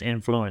there's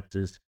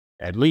influences,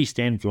 at least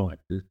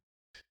influences,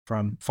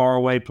 from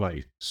faraway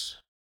places.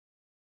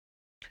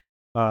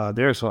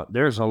 There's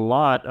a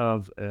lot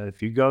of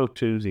if you go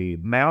to the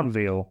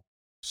Moundville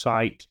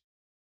site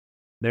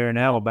there in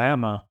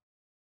Alabama,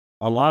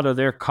 a lot of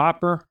their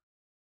copper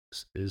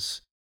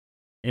is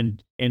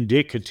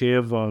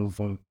indicative of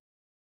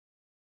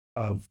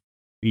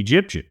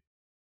Egyptian.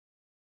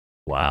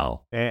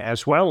 Wow.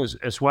 As well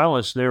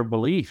as their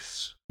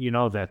beliefs.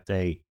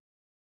 That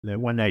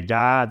when they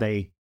die,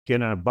 they get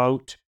in a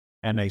boat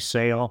and they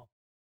sail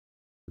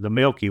the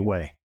Milky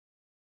Way,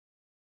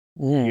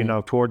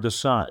 toward the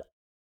sun.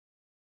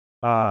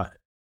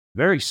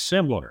 Very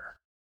similar.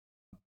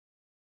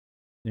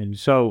 And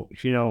so,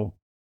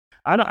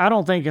 I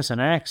don't think it's an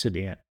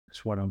accident,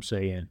 is what I'm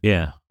saying.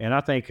 Yeah. And I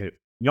think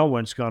no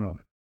one's going to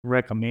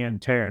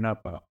recommend tearing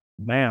up a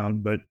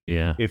mound, but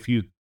Yeah. if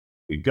you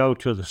you go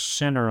to the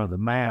center of the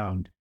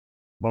mound,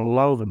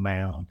 below the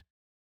mound,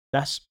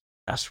 that's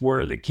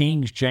where the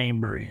king's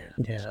chamber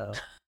is. Yeah.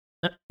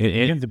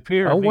 In the I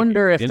pyramid.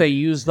 wonder if they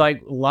use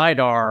like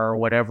LiDAR or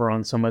whatever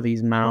on some of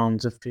these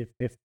mounds.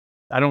 If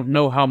I don't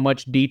know how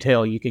much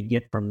detail you could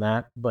get from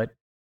that, but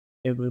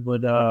it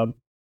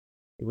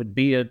would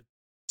be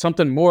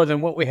something more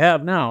than what we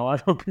have now. I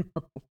don't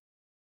know.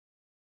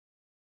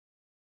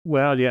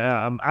 Well,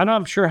 yeah,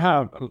 I'm sure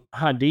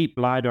how deep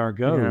LiDAR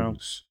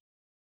goes.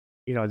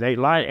 You know,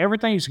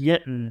 everything's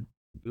getting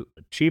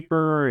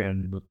cheaper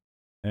and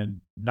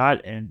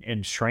not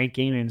and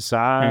shrinking in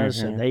size,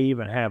 and they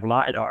even have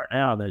LiDAR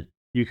now that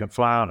you can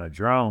fly on a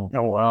drone.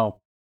 Oh wow.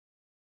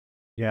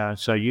 Yeah,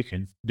 so you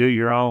can do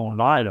your own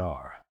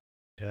LiDAR.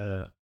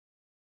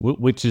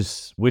 which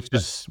is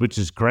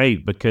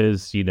great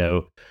because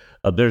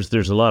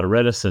there's a lot of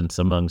reticence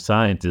among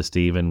scientists to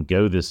even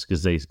go this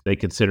because they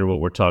consider what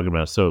we're talking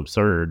about so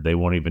absurd they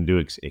won't even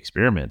do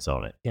experiments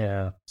on it.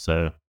 Yeah.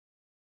 So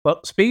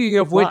Well, speaking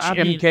of Well, which, I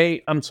mean-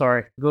 MK, I'm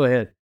sorry. Go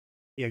ahead.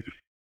 Yeah,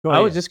 go I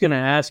was ahead. just going to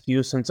ask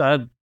you, since I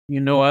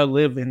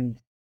live in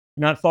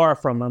not far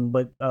from them,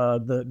 but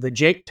the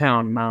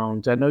Jaketown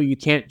Mounds. I know you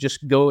can't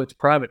just go; it's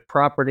private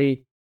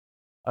property.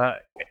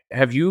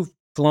 Have you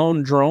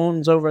flown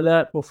drones over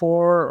that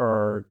before,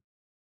 or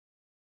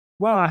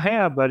Well, I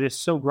have, but it's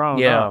so grown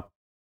Yeah. up.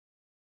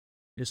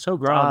 It's so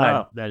grown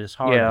up that it's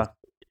hard. yeah?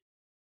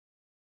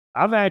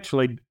 I've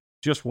actually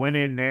just went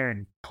in there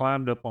and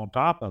climbed up on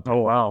top of it.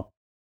 Oh wow.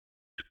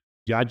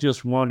 I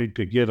just wanted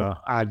to get an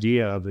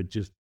idea of it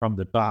just from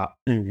the top.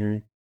 Mm-hmm.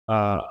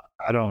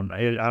 I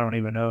don't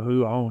even know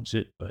who owns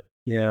it, but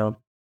Yeah.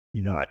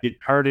 I didn't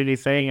hurt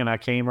anything, and I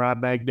came right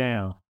back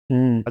down.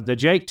 Mm. The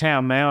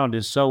Jaketown Mound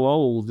is so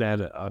old that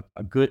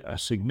a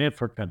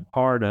significant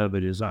part of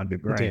it is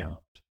underground.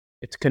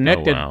 It's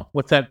connected wow.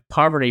 with that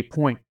Poverty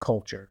Point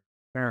culture.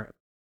 Apparently.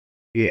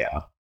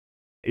 Yeah,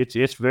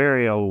 it's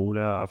very old.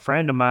 A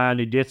friend of mine,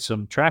 he did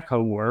some track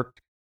hoe work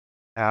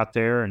out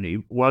there, and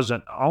he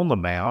wasn't on the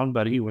mound,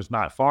 but he was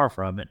not far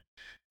from it.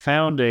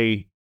 Found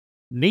a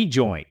knee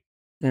joint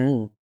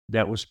Mm.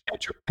 that was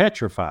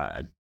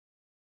petrified,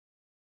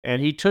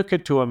 and he took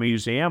it to a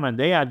museum, and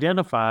they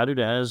identified it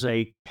as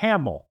a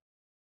camel,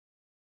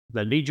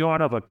 the knee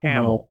joint of a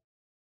camel.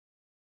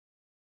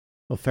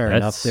 Well, fair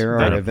That's enough. There are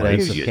kind of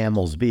evidence of crazy.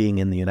 camels being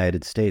in the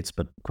United States,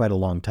 but quite a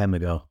long time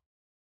ago.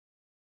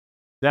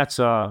 That's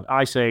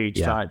Ice Age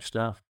Yeah. type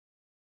stuff.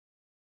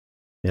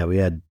 Yeah, we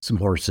had some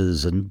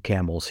horses and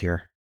camels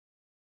here.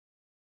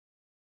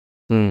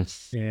 And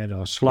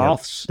Yep,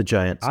 sloths. the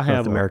giant I North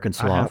have American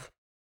sloth.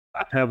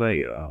 I have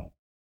a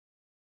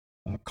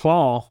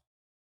claw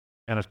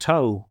and a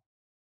toe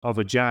of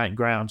a giant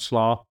ground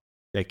sloth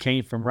that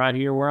came from right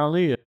here where I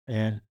live.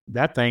 And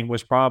that thing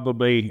was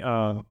probably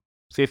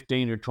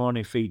 15 or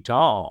 20 feet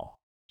tall,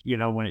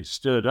 when it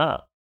stood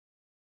up.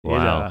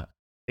 Wow.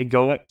 It'd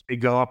go up,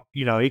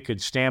 it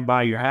could stand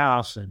by your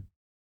house and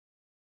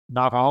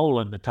knock a hole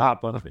in the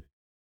top of it,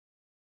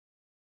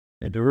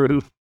 in the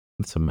roof.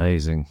 That's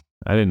amazing.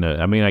 I didn't know.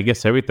 I mean, I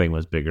guess everything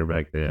was bigger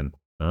back then,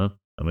 huh?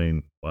 I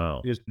mean,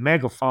 wow. It's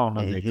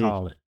megafauna, they Mhm.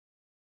 call it.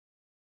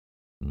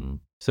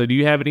 So, do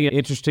you have any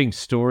interesting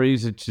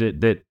stories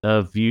that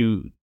of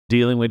you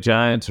dealing with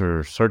giants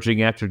or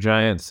searching after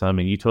giants? I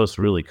mean, you told us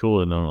really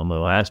cool on the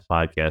last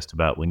podcast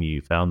about when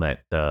you found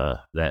that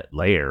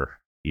lair.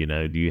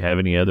 Do you have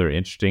any other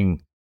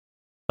interesting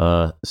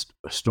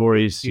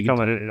stories? You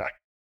coming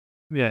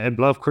at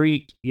Bluff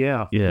Creek?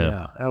 Yeah.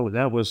 Yeah.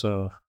 That was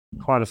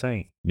quite a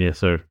thing. Yes,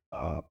 sir.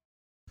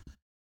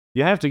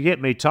 You have to get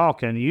me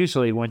talking.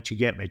 Usually, once you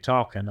get me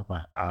talking,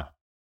 I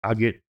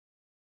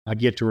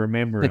get to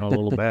remembering a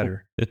little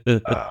better.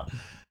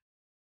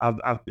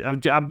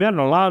 I've been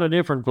a lot of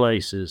different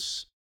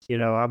places.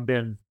 I've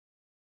been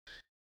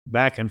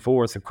back and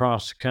forth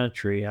across the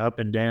country, up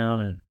and down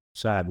and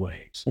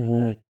sideways.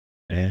 Mhm.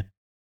 And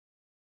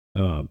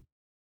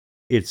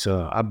it's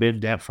I've been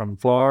down from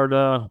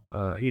Florida,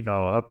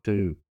 up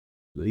to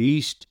the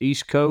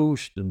East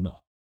Coast and the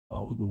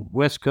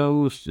West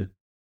Coast, and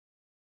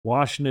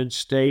Washington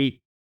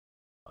State,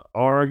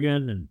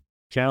 Oregon, and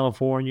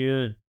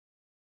California.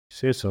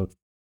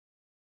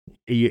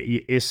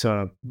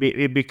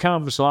 It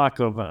becomes like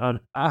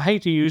I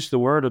hate to use the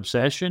word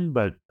obsession,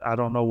 but I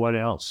don't know what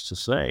else to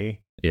say.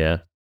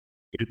 Yeah.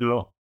 If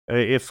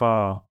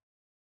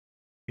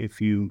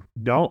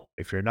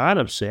you're not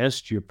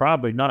obsessed, you're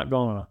probably not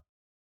going to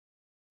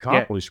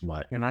accomplish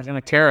much. You're not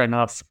going to care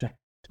enough to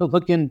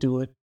look into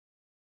it.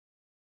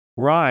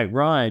 Right.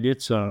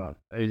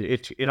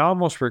 It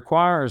almost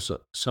requires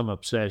some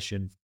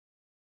obsession.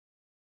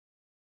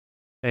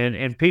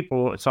 And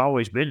people, it's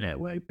always been that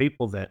way.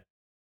 People that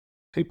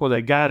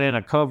got in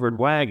a covered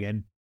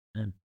wagon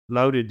and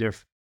loaded their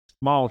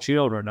small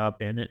children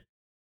up in it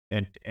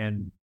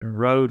and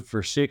rode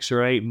for 6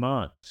 or 8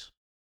 months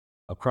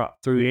across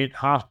through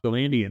hostile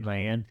Indian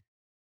land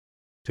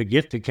to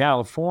get to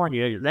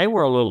California. They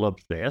were a little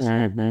obsessed.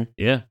 Mm-hmm.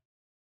 Yeah.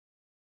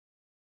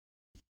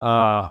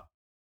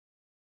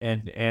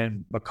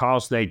 And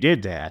because they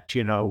did that,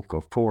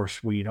 of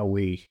course, we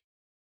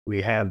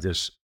we have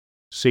this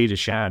sea to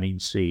shining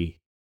sea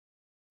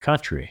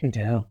country.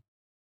 Yeah.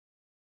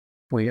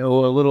 We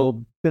owe a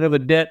little bit of a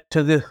debt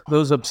to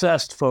those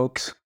obsessed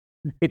folks.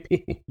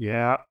 Maybe.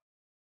 Yeah.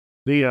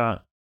 The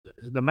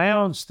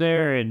mounds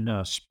there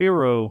in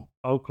Spiro,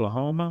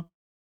 Oklahoma,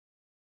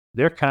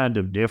 they're kind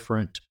of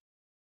different.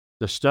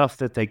 The stuff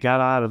that they got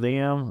out of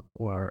them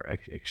were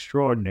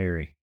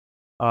extraordinary.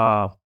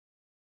 Uh,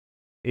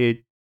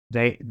 it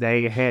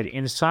they had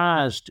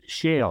incised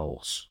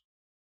shells.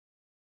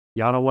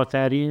 Y'all know what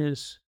that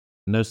is?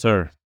 No,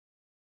 sir.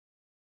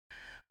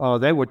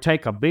 They would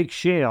take a big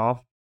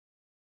shell,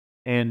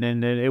 and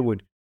then it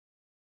would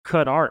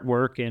cut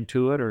artwork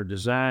into it or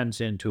designs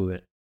into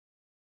it.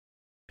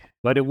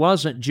 But it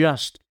wasn't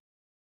just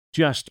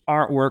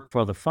artwork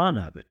for the fun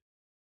of it.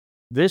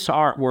 This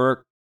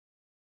artwork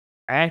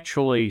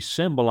actually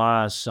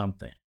symbolized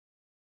something.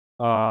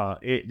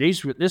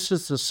 This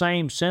is the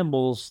same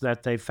symbols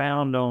that they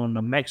found on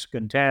the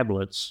Mexican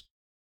tablets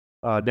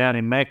down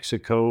in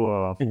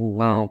Mexico.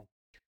 Wow.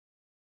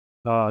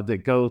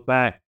 That goes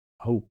back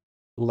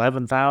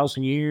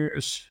 11,000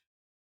 years.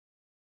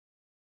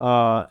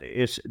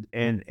 It's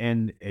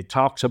and it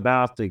talks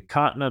about the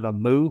continent of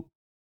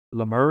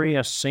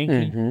Lemuria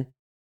sinking, Mm-hmm.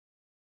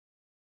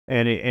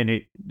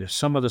 and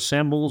some of the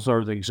symbols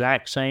are the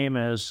exact same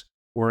as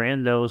were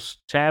in those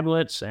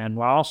tablets, and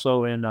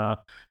also in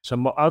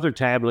some other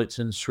tablets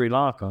in Sri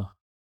Lanka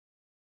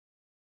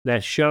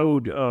that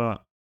showed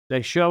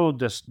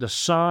the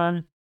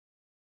sun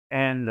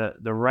and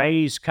the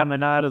rays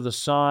coming out of the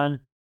sun,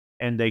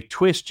 and they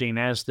twisting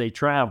as they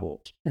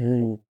traveled,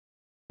 Mm-hmm.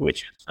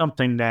 which is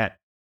something that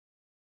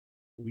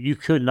you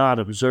could not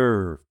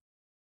observe.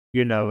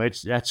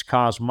 That's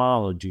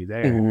cosmology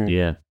there. Mm-hmm.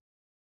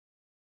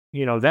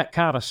 Yeah. That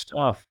kind of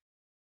stuff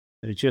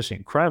is just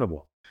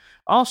incredible.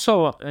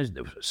 Also,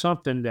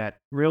 something that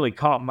really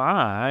caught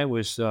my eye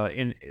was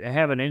they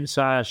have an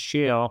incised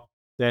shell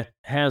that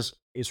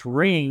it's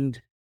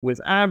ringed with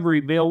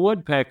ivory bill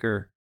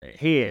woodpecker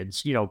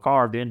heads,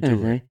 carved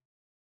into it.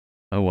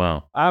 Oh,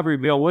 wow. Ivory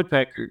bill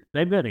woodpecker,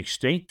 they've been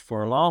extinct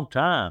for a long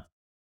time.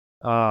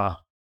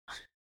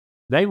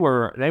 They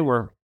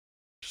were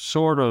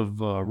sort of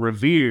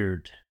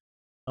revered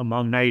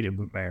among Native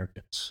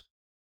Americans.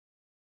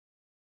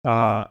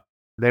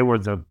 They were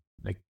the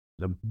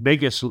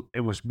biggest.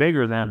 It was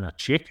bigger than a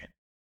chicken,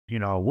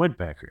 a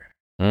woodpecker,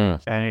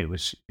 Mm. and it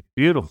was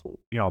beautiful.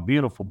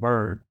 Beautiful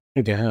bird.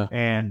 Yeah.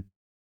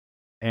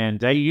 And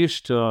they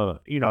used to,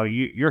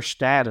 your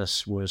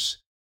status was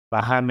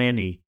by how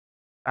many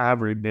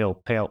ivory bill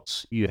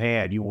pelts you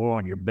wore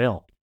on your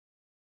belt.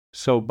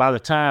 So by the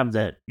time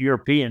that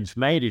Europeans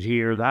made it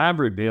here, the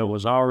ivory bill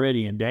was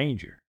already in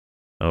danger.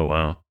 Oh,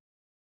 wow.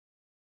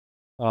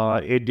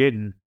 It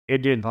didn't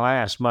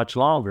last much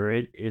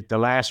longer. The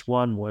last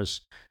one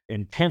was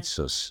in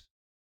Texas,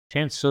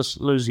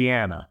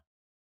 Louisiana,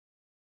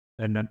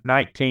 in the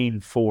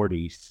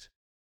 1940s,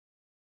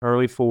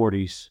 early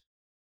 40s,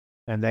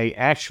 and they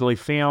actually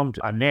filmed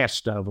a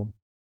nest of them.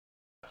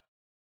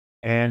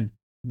 And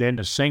then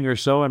the Singer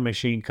Sewing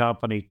Machine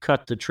Company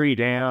cut the tree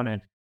down,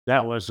 and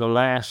that was the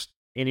last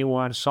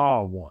anyone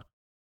saw of one.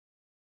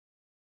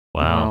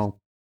 Wow.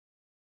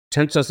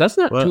 Texas, that's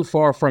not Well- too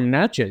far from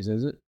Natchez,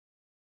 is it?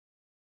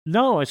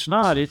 No, it's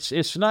not.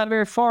 It's not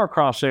very far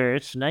across there.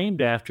 It's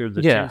named after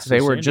the Yeah, Texas they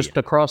were Indian. just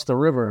across the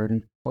river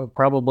and were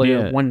probably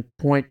Yeah. at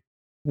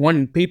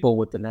 1.1 people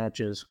with the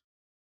Natchez.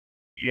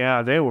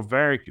 Yeah, they were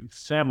very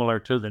similar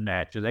to the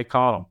Natchez. They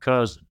call them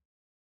cousins.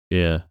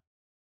 Yeah.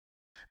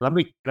 Let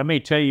me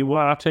tell you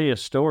what. I'll tell you a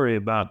story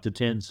about the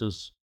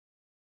Tensas.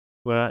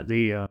 Well,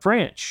 the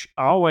French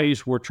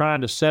always were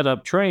trying to set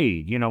up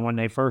trade. When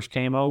they first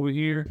came over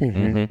here,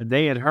 Mhm. and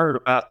they had heard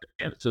about the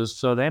Tensas,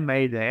 so they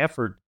made the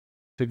effort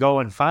to go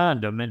and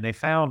find them, and they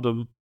found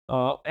them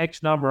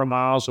X number of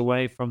miles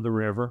away from the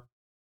river.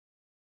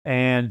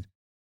 And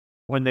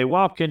when they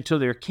walked into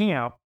their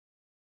camp,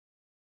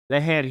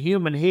 they had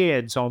human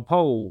heads on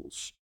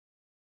poles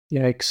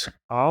Yikes.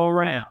 all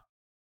around,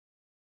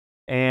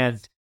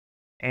 and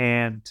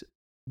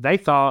they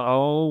thought,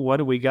 "Oh, what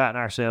have we gotten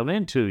ourselves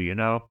into?"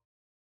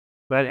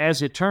 But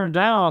as it turned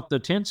out, the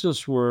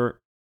Tensas were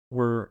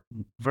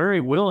very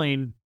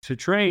willing to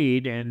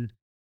trade, and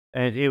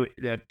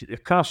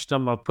the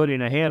custom of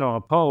putting a head on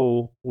a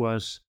pole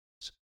wasn't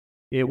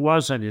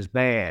as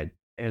bad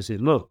as it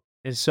looked,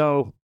 and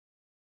so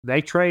they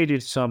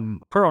traded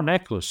some pearl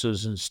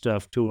necklaces and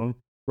stuff to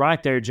them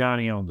right there,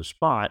 Johnny, on the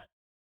spot.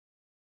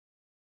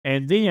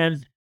 And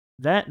then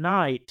that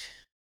night,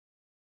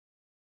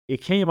 it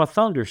came a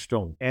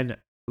thunderstorm, and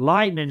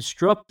lightning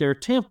struck their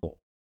temple.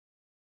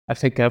 I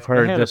think I've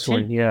heard had a this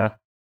one. Yeah.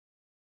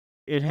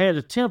 It had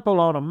a temple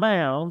on a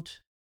mound,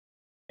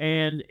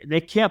 and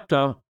they kept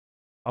a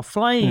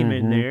flame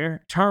in Mhm. there,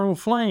 eternal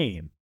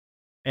flame,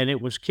 and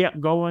it was kept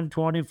going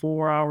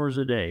 24 hours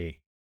a day.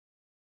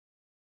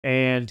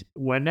 And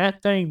when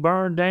that thing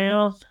burned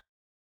down,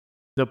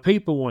 the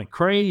people went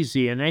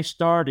crazy, and they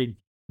started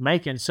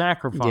making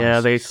sacrifices. Yeah,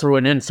 they threw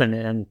an infant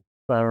in,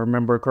 if I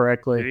remember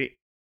correctly.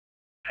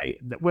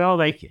 Well,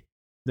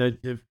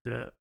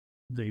 the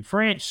the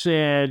French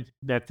said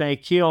that they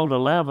killed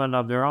 11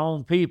 of their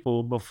own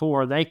people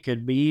before they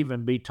could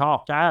even be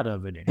talked out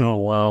of it. Oh,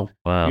 wow.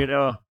 Wow. You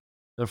know,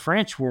 the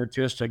French were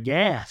just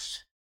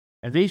aghast,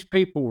 and these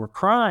people were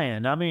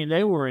crying. I mean,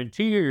 they were in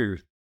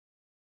tears.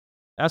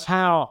 That's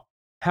how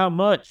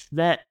much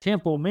that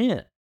temple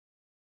meant.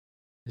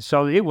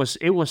 So it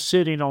was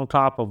sitting on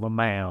top of a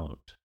mound,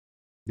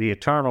 the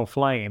eternal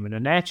flame, and the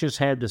Natchez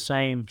had the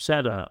same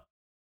setup.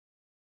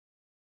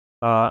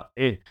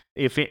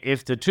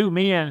 If the two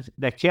men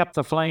that kept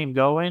the flame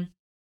going,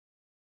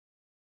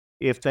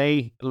 if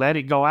they let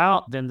it go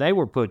out, then they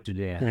were put to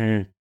death.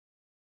 Mhm.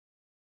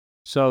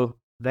 So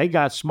they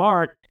got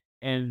smart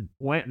and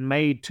went and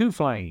made two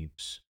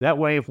flames. That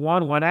way, if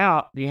one went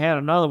out, you had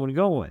another one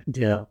going.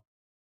 Yeah.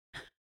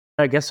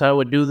 I guess I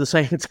would do the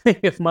same thing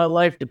if my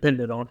life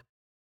depended on it.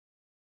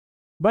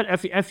 But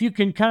if you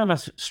can kind of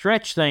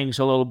stretch things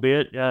a little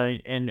bit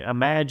and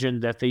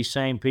imagine that these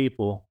same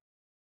people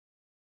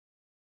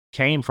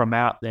came from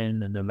out in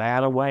the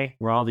Nevada way,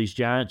 where all these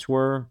giants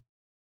were,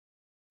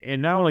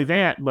 and not only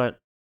that, but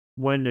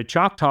when the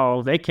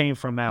Choctaw, they came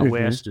from out Mhm.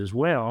 west as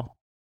well,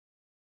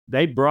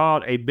 they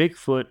brought a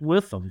Bigfoot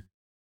with them.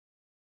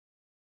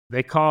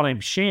 They called him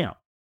Shemp,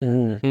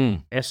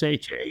 Mhm.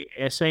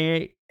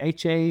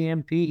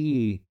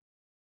 Shampee.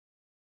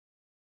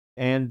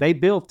 And they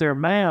built their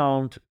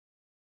mound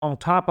on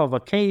top of a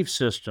cave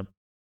system.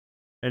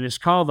 And it's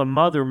called the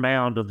Mother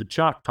Mound of the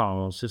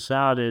Choctaws. It's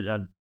out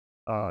at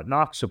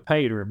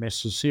Noxapater,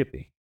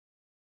 Mississippi.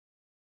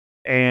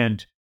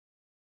 And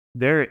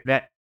there,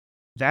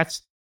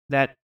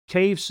 that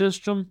cave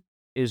system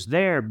is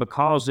there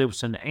because it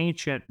was an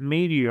ancient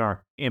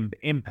meteor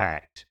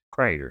impact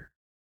crater.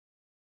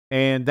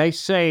 And they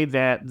say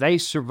that they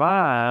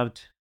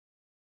survived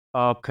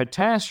a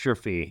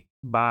catastrophe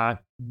by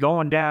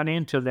going down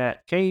into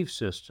that cave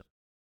system.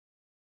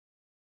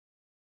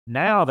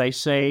 Now they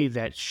say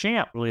that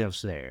Shamp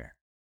lives there.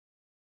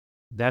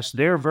 That's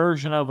their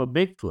version of a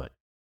Bigfoot.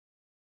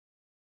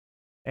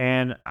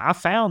 And I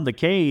found the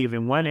cave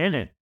and went in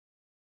it,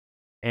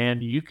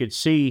 and you could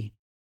see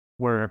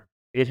where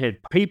it had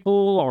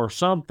people or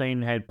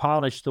something had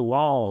polished the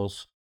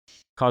walls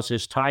because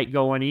it's tight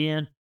going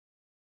in,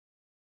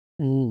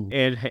 Mm.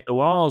 and the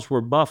walls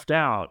were buffed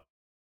out.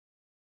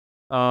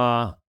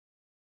 Go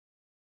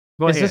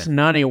Is ahead. this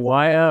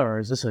Naniwaya or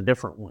is this a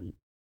different one?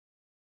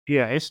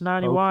 Yeah, it's Okay,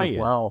 91.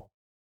 wow.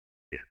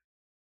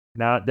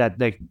 Now that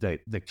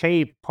the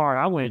cave part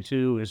I went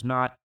to is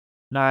not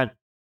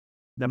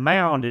the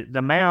mound.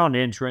 The mound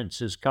entrance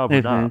is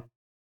covered Mhm. up,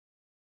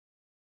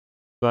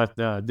 but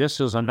this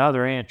is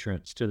another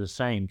entrance to the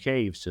same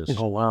cave system.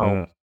 Oh,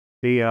 wow.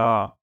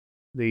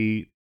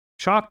 The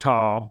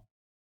Choctaw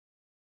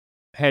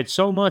had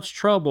so much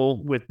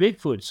trouble with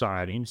Bigfoot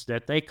sightings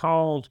that they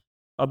called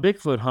a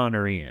Bigfoot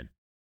hunter in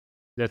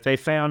that they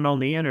found on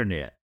the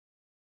internet,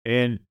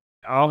 and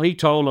all he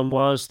told them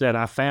was that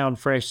I found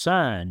fresh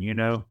sign,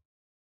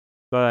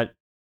 but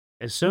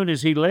as soon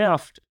as he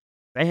left,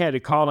 they had to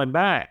call him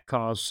back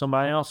because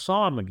somebody else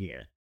saw him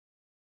again.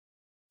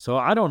 So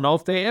I don't know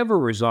if they ever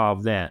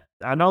resolved that.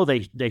 I know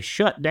they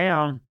shut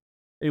down.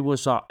 It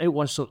was what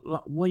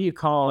do you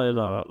call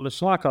it?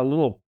 It's like a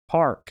little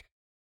park.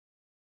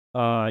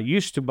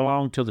 Used to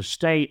belong to the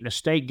state, and the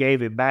state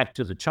gave it back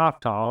to the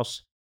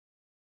Choctaws.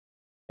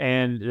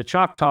 And the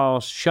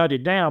Choctaws shut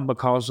it down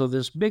because of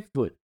this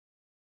Bigfoot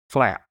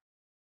flap.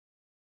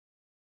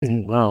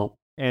 Wow.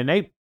 And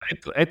they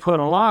put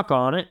a lock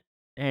on it,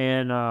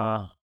 and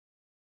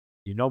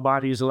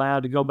nobody's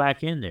allowed to go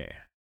back in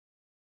there.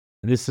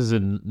 This is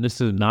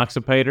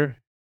Noxapater?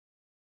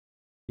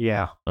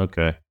 Yeah.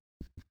 Okay.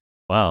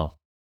 Wow.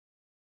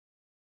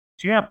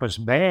 Champ is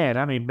bad.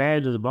 I mean,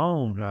 bad to the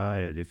bone.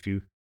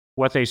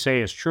 What they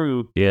say is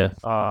true, Yeah.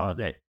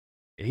 that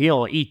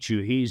he'll eat you.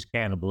 He's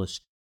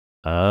cannibalist.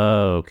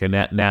 Oh, okay.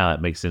 Now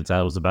it makes sense.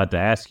 I was about to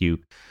ask you,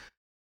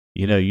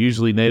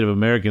 usually Native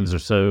Americans are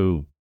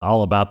so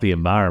all about the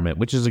environment,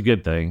 which is a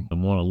good thing,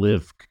 and want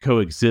to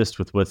coexist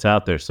with what's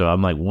out there. So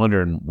I'm like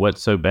wondering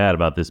what's so bad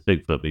about this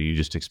Bigfoot, but you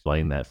just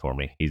explained that for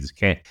me. He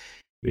said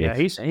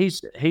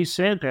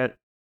that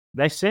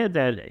they said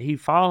that he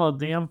followed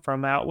them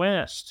from out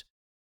west.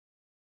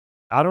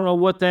 I don't know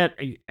what that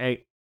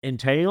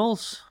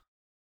entails.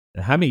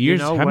 How many years?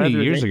 How many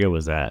whether years they- ago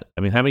was that?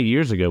 I mean, how many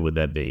years ago would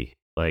that be?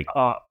 Like,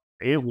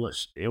 It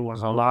was a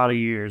lot of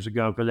years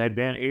ago because they'd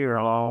been here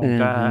a long Mhm.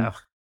 time.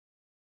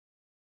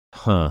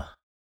 huh?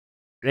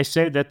 They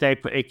said that they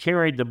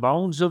carried the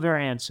bones of their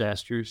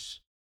ancestors,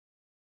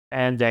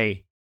 and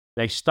they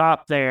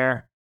stopped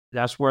there.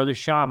 That's where the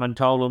shaman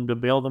told them to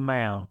build a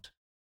mound,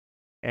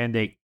 and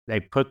they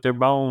put the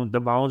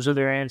bones of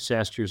their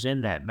ancestors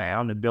in that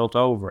mound and built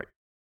over it.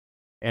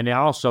 And they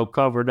also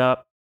covered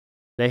up.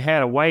 They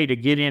had a way to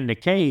get in the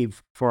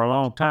cave for a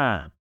long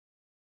time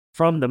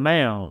from the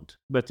mound,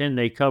 but then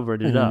they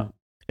covered it up.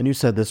 And you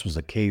said this was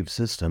a cave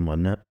system,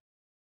 wasn't it?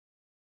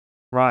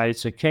 Right,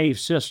 it's a cave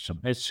system.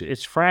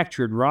 It's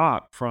fractured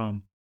rock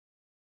from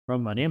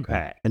an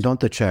impact. And don't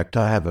the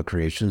Choctaw have a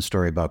creation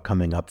story about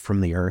coming up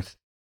from the earth?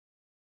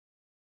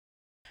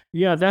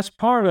 Yeah, that's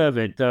part of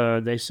it.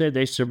 They said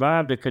they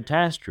survived a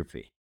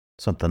catastrophe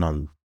Something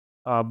on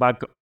by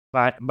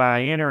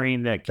by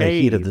entering that the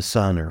heat of cave, the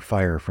sun or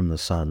fire from the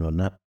sun,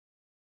 wasn't it?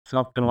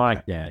 something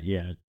like that.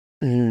 Yeah.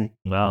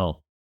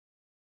 Well,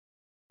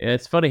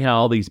 it's funny how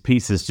all these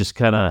pieces just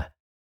kind of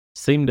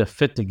seem to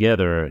fit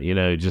together.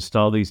 Just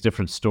all these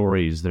different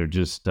stories. They're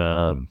just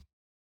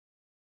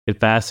it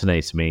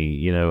fascinates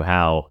me.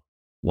 How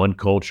one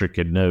culture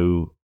could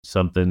know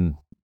something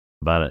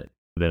about it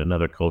that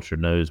another culture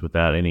knows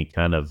without any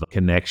kind of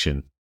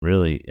connection,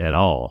 really, at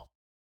all.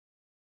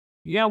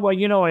 Yeah, well,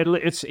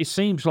 it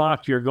seems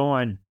like you're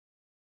going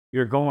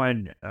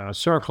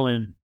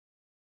circling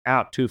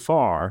out too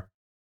far,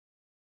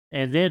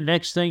 and then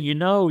next thing you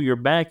know, you're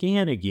back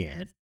in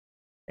again,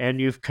 and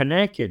you've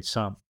connected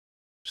some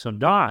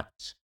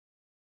dots.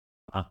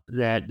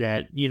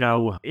 That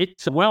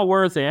it's well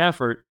worth the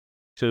effort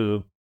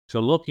to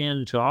look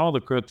into all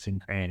the crooks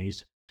and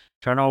crannies,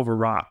 turn over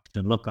rocks,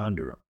 and look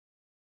under them.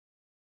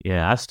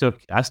 Yeah,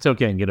 I still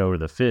can't get over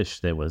the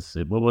fish that was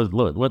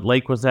what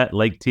lake was that?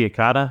 Lake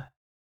Titicaca?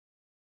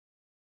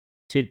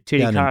 Down in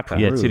Titicaca.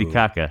 Yeah, Peru.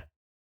 Titicaca.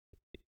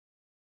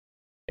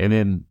 And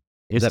then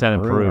Is it's that down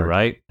in Peru, or,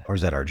 right? or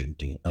is that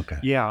Argentina? Okay.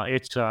 Yeah,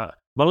 it's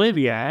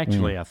Bolivia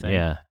actually. I think.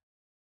 Yeah.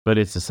 But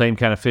it's the same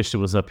kind of fish that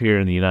was up here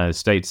in the United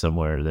States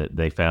somewhere that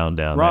they found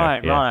down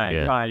Right, there. Yeah, right,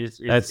 yeah. right. It's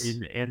That's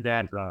in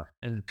that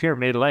in the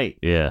Pyramid Lake.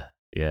 yeah,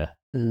 yeah.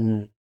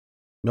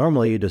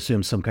 Normally you'd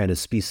assume some kind of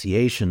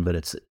speciation, but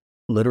it's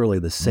literally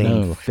the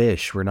same No.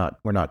 fish. We're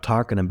not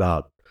talking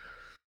about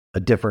a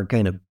different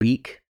kind of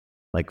beak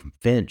like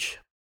finch.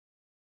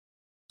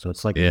 So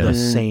it's like Yeah. the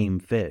same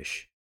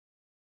fish.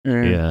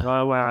 Yeah.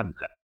 Well,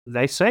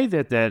 they say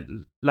that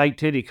Lake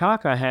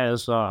Titicaca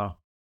has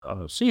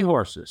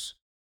seahorses.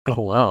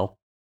 Oh wow.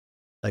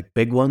 Like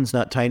big ones,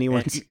 not tiny And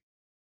ones.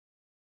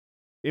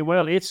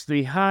 well, it's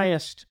the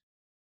highest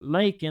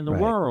lake in the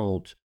Right.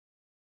 world.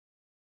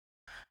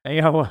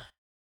 And,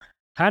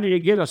 how do you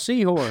get a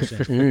seahorse?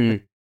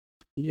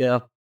 Yeah.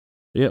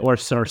 Yeah, or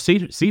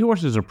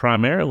seahorses are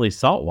primarily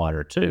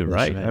saltwater too, That's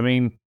right? right. I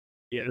mean,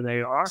 Yeah,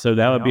 they are. so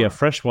that They would be a are.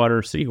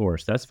 freshwater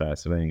seahorse. That's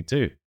fascinating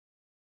too.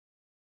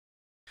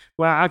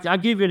 Well, I'll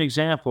give you an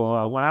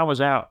example. When I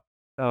was out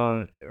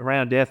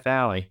around Death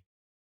Valley,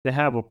 they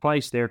have a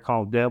place there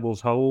called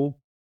Devil's Hole,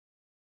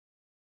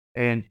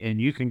 and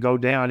you can go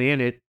down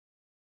in it,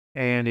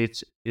 and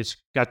it's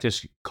got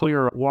this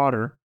clear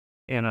water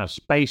and a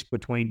space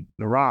between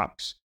the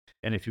rocks.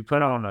 And if you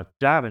put on a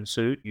diving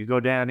suit, you go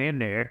down in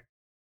there,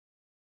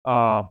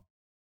 uh,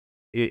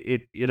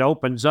 it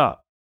opens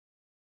up,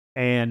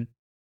 and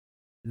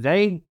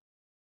they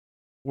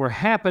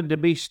happened to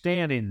be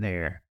standing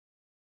there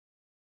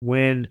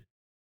when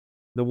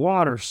the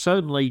water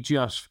suddenly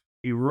just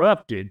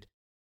erupted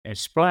and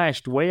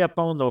splashed way up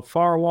on the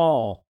far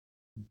wall,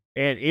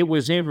 and it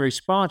was in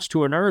response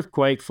to an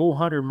earthquake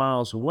 400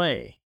 miles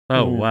away.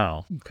 Oh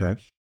wow.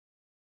 Okay.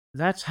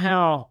 That's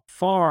how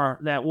far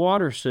that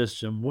water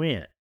system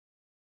went,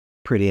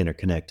 Pretty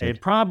interconnected.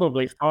 and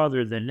probably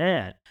farther than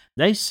that.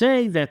 They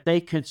say that they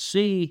could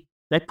see,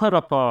 they put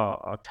up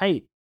a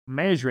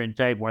measuring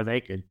tape where they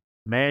could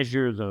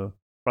measure the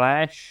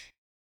splash.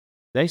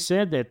 They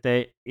said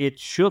that it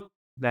shook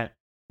that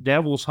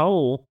Devil's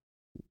Hole.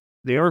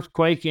 The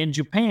earthquake in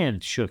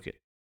Japan shook it.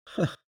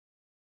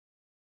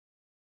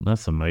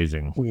 That's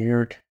amazing.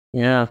 Weird.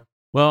 Yeah.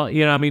 Well,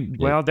 I mean,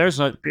 Well, there's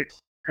a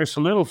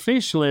little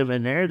fish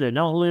living there that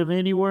don't live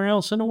anywhere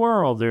else in the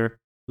world. They're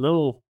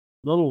little,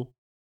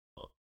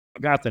 I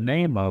got the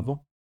name of them.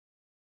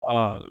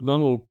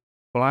 Little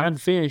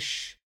blind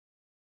fish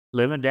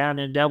living down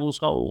in Devil's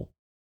Hole.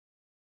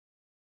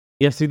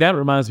 yeah, see, that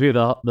reminds me of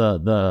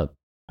the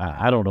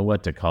I don't know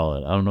what to call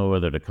it. I don't know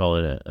whether to call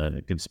it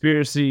a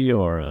conspiracy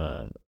or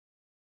a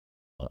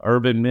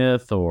urban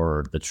myth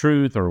or the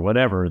truth or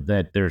whatever,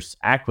 that there's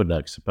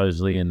aqueducts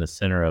supposedly in the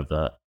center of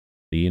the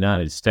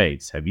United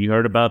States. Have you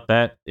heard about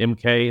that,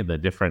 MK?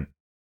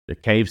 The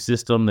cave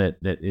system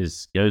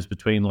that goes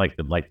between like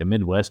the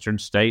Midwestern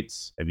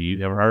states. Have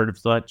you ever heard of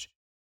such?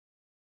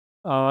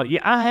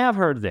 Yeah, I have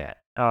heard that.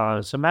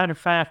 As a matter of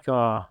fact,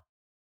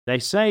 they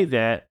say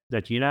that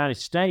the United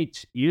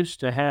States used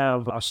to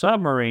have a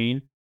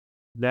submarine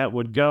that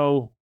would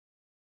go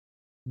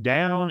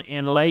down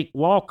in Lake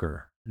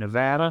Walker,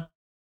 Nevada,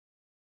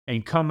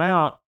 and come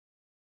out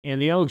in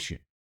the ocean,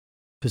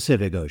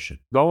 Pacific Ocean.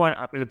 going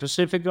up in the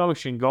Pacific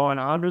Ocean, going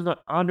under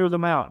the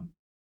mountain.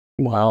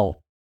 Wow.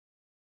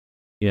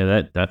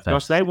 Yeah,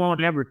 Because they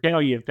won't ever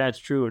tell you if that's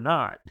true or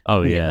not.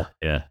 Oh yeah,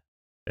 yeah.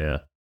 Yeah.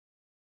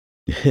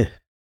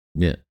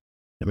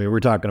 I mean, we're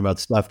talking about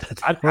stuff that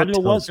I know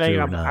one tells thing.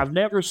 true or not. I've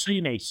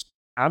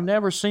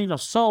never seen a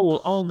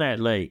soul on that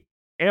lake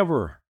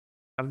ever.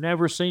 I've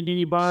never seen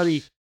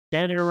anybody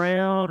standing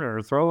around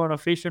or throwing a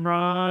fishing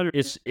rod.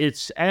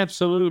 It's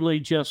absolutely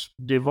just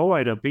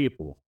devoid of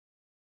people.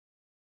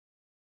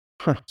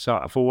 Huh.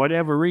 So for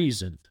whatever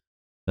reason,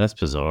 That's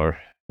bizarre.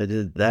 That's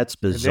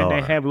and bizarre.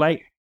 then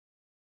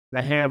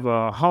they have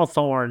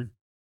Hawthorne,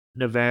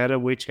 Nevada,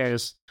 which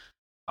has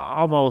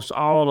almost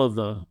all of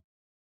the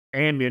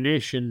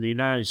ammunition the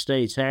United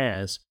States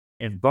has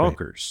in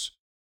bunkers.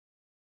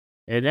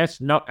 And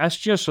that's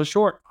just a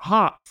short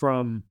hop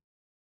from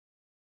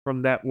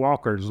that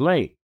Walker's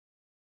Lake.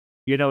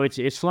 You know,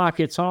 it's like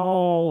it's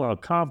all a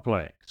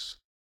complex.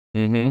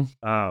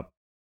 Mm-hmm.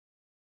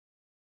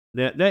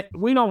 That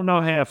we don't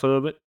know half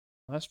of it.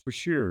 That's for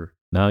sure.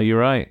 No, you're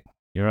right.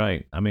 You're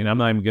right. I mean, I'm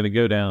not even going to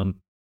go down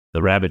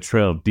the rabbit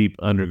trail of deep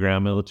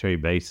underground military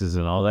bases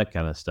and all that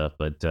kind of stuff.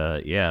 But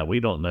yeah, we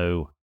don't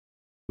know.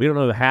 We don't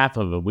know half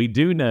of it. We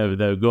do know,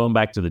 though, going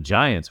back to the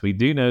Giants, we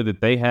do know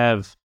that they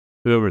have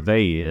whoever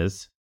they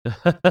is,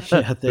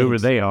 whoever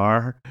they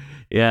are.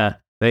 Yeah,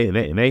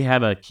 they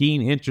have a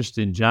keen interest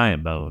in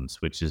giant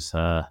bones, which is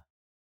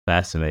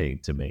fascinating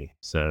to me.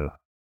 So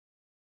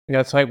Yeah,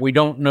 it's like we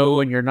don't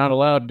know, and you're not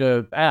allowed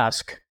to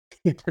ask.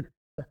 That's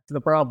the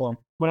problem.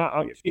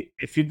 Well,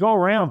 if you go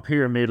around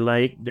Pyramid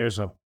Lake, there's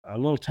a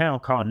little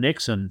town called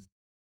Nixon.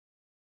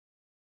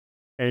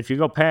 And if you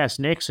go past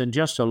Nixon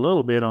just a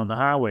little bit on the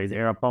highway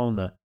there up on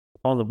the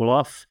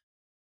bluff,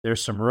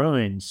 there's some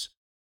ruins.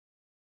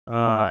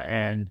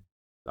 And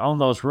on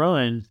those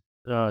ruins,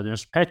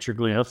 there's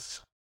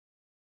petroglyphs.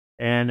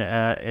 And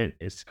the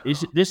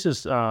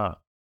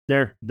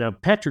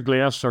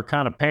petroglyphs are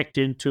kind of packed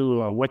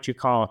into what you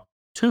call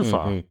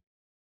tufa.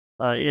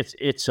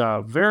 It's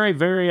very,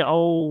 very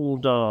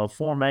old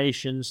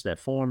formations that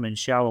form in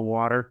shallow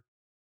water.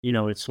 You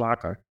know, it's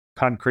like a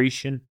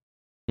concretion.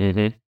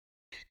 mm-hmm.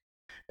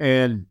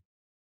 And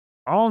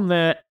on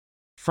that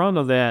front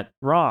of that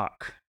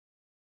rock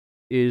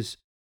is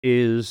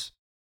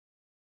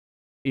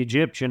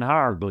Egyptian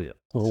hieroglyphs.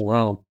 Oh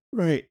wow!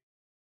 Right.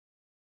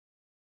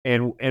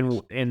 And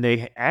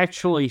they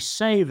actually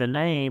say the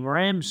name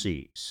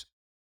Ramses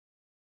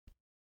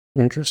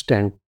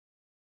Interesting.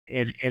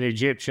 in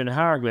Egyptian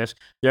hieroglyphs.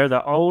 They're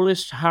the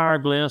oldest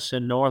hieroglyphs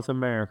in North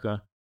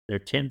America. They're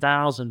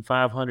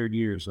 10,500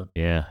 years old.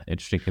 Yeah,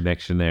 interesting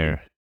connection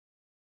there.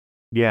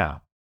 Yeah,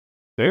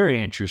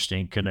 very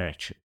interesting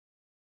connection.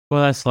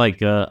 Well, that's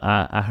like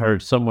I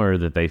heard somewhere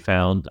that they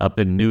found up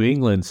in New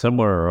England,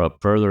 somewhere or up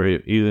further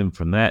even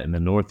from that in the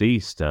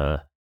Northeast,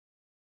 a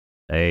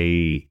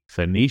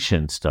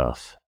Phoenician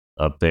stuff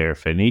up there,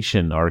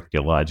 Phoenician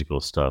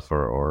archaeological stuff,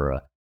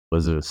 or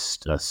was it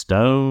a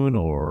stone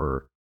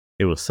or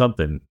it was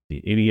something?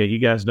 Any of you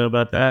guys know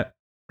about that?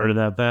 Heard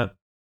about that?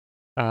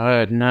 I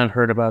had not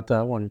heard about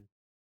that one.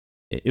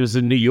 It was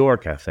in New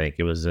York, I think.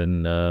 It was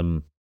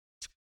in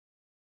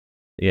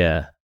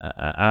yeah.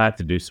 I have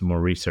to do some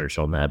more research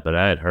on that, but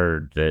I had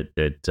heard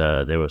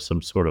that there was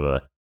some sort of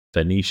a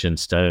Phoenician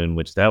stone,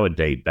 which that would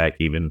date back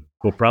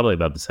probably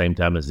about the same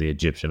time as the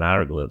Egyptian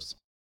hieroglyphs.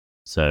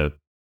 So,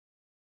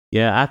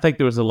 yeah, I think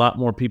there was a lot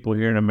more people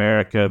here in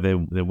America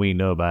than we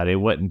know about. It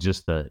wasn't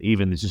just the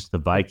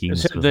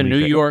Vikings. The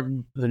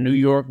New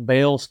York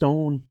Bale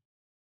Stone.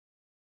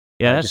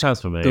 Yeah, that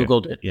sounds familiar.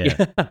 Googled it.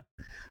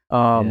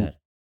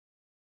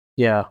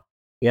 Yeah.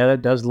 Yeah,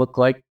 that does look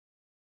like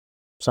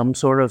some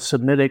sort of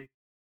Semitic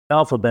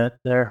alphabet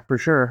there for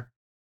sure.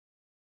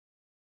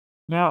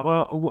 Now,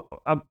 well,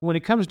 when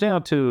it comes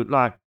down to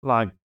like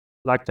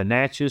the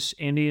Natchez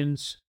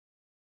Indians,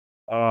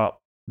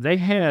 they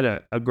had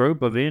a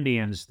group of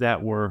Indians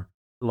that were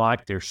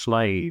like their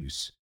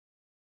slaves.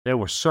 They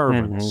were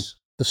servants.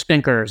 The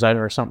stinkers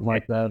or something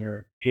like that.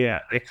 Or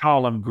yeah, they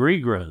call them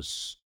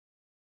Grigras.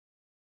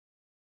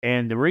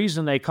 And the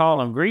reason they call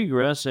them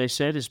Grigras, they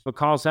said, is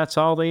because that's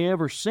all they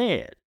ever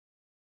said.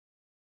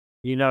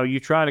 You know, you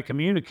try to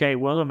communicate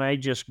with them, they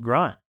just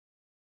grunt.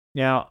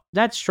 Now,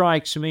 that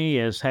strikes me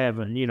as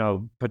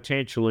having,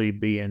 potentially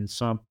being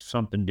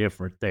something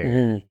different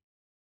there.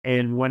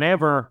 And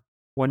whenever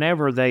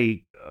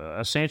they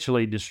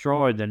essentially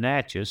destroyed the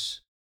Natchez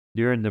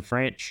during the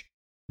French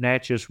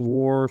Natchez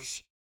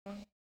Wars,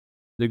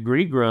 the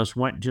Grigras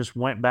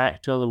went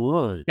back to the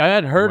woods. I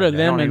had heard of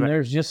them, and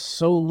there's just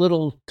so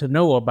little to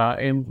know about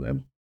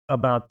them.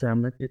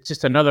 It's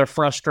just another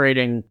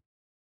frustrating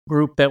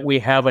group that we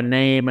have a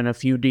name and a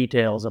few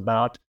details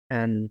about,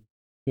 and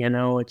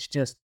it's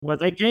just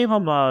they gave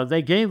them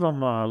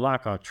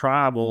like a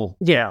tribal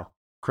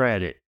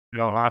credit,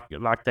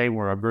 like they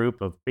were a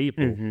group of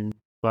people. Mm-hmm.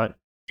 But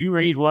if you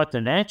read what the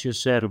Natchez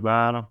said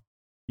about them,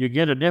 you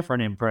get a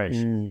different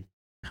impression.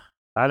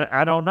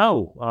 I don't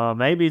know.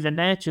 Maybe the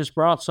Natchez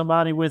brought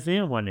somebody with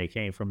them when they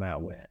came from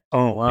out west.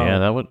 Oh wow, yeah,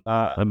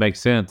 that makes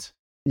sense.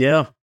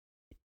 Yeah.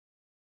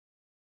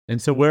 And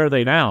so, where are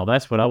they now?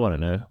 That's what I want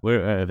to know.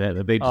 Where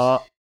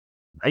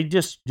they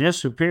just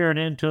disappeared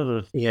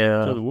into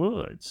the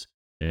woods.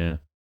 Yeah.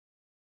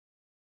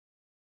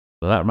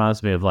 Well, that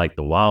reminds me of like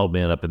the wild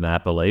men up in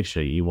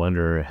Appalachia. You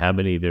wonder how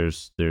many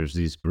there's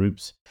these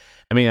groups.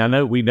 I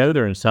mean, we know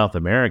they're in South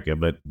America,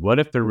 but what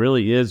if there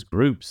really is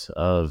groups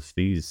of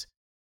these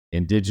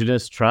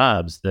indigenous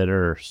tribes that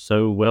are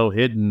so well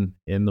hidden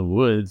in the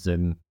woods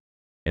and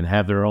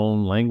have their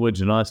own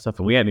language and all that stuff,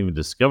 and we hadn't even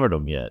discovered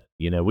them yet.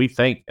 We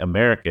think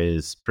America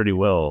is pretty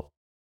well,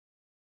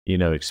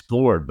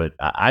 explored, but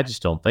I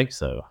just don't think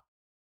so.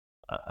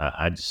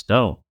 I just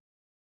don't.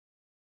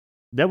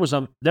 There was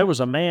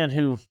a man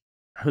who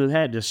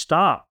had to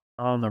stop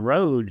on the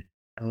road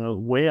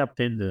way up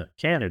into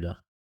Canada.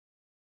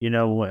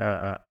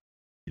 90%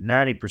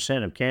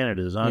 of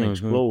Canada is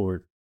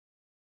unexplored.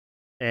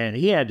 And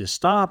he had to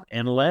stop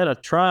and let a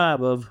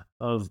tribe of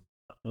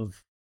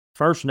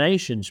First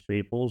Nations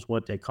peoples,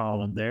 what they call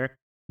them there,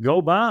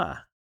 go by.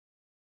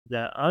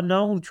 The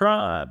unknown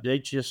tribe. They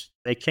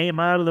came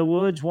out of the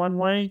woods one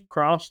way,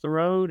 crossed the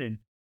road, and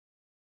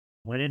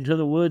went into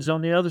the woods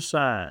on the other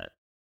side.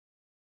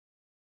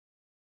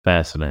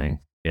 Fascinating.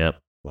 Yep.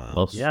 Wow.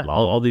 Well, Yeah.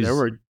 all these.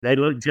 They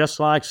looked just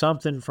like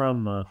something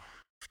from the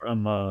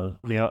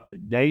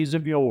days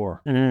of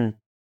yore. Mm.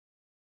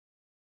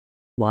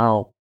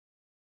 Wow.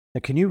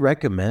 Now, can you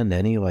recommend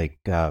any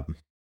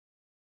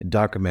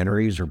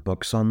documentaries or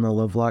books on the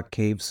Lovelock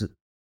Caves,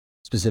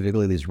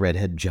 specifically these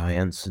redhead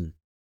giants? And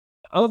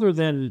Other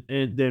than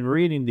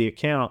reading the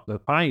account the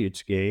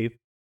Paiutes gave,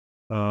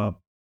 there's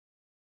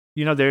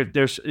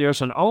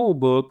an old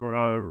book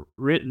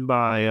written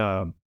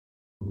by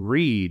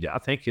Reed. I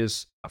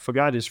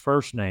forgot his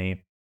first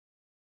name,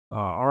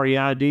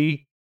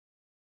 Reid,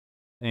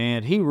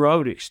 and he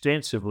wrote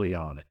extensively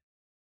on it.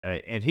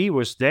 And he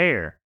was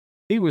there.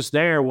 He was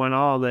there when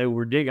they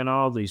were digging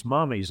all these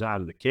mummies out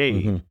of the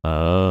cave.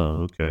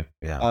 Oh, okay.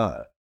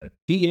 yeah,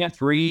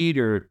 T.F. Reed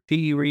or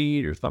T.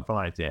 Reed or something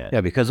like that.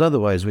 yeah, because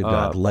otherwise we've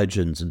got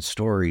legends and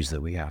stories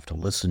that we have to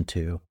listen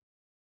to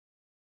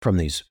from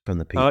the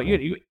people.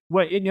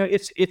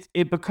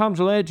 It becomes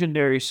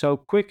legendary so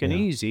quick and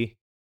easy.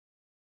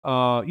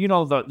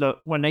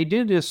 When they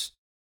did this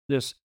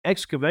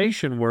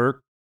excavation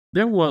work,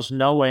 there was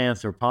no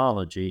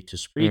anthropology to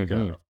speak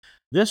of.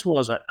 This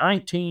was a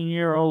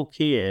 19-year-old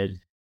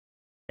kid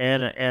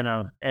and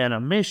a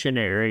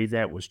missionary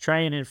that was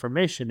training for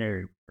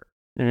missionary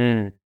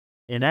work.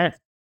 And that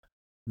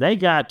they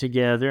got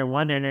together and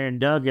went in there and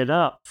dug it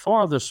up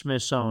for the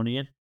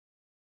Smithsonian,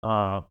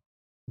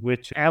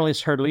 which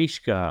Alice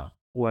Herlichka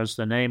was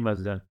the name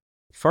of the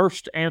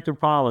first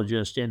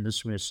anthropologist in the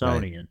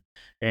Smithsonian.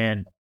 Right.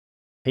 And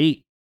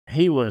he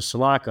was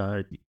like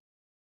a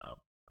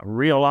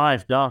real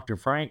life Dr.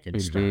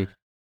 Frankenstein.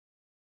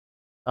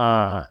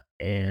 They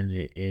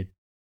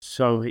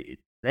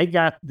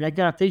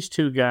got these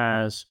two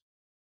guys.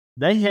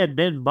 They had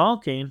been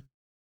bunking.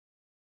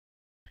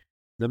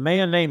 The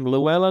man named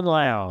Llewellyn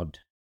Loud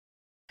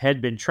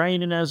had been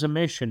training as a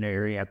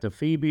missionary at the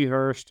Phoebe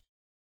Hearst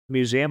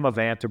Museum of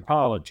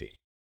Anthropology.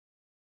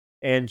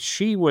 And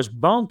she was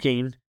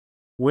bunking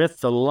with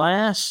the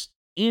last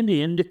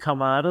Indian to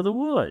come out of the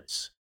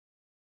woods.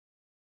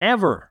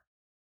 Ever.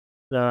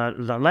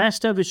 The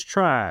last of his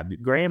tribe.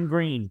 Graham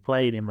Greene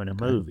played him in a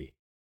movie.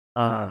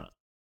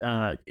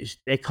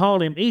 They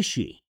called him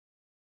Ishi.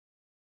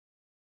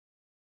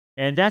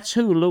 And that's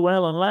who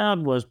Llewellyn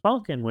Loud was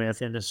bunking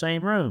with in the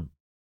same room.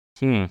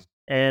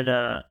 And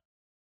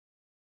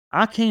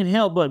I can't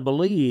help but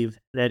believe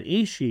that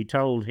Ishi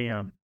told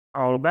him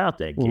all about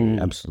that kid.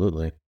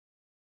 Absolutely.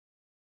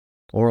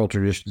 Oral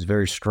tradition is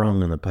very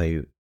strong in the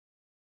Paiute.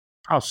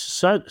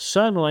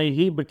 Suddenly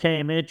he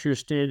became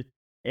interested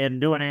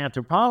in doing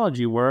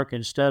anthropology work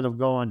instead of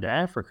going to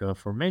Africa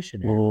for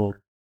missionary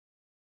work.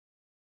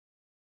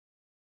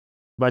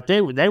 But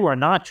they were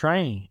not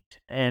trained,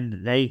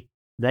 and they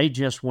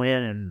just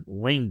went and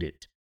winged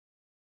it.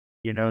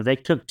 They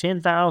took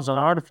 10,000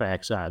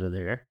 artifacts out of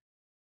there.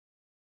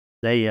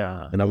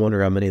 And I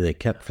wonder how many they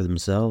kept for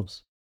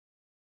themselves.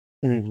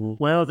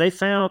 Well, they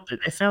found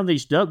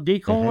these duck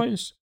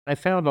decoys. They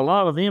found a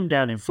lot of them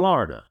down in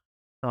Florida.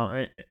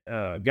 A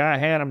guy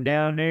had them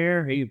down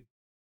there. He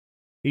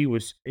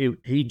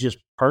just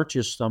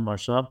purchased them or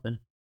something.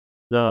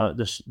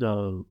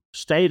 The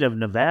state of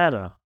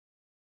Nevada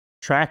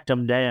tracked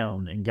them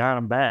down and got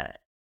them back.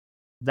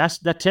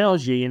 That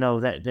tells you,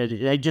 that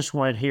they just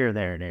went here,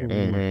 there, and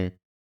everywhere.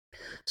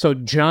 So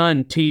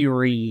John T.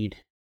 Reed,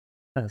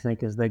 I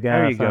think, is the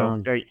guy. There you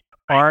go.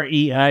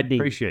 Reid.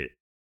 Appreciate it.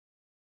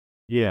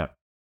 Yeah,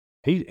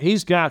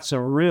 he's got some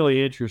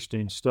really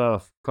interesting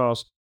stuff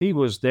because he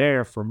was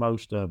there for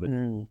most of it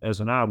as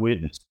an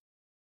eyewitness.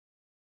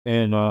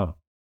 And I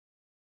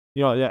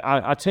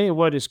tell you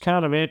what is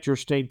kind of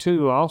interesting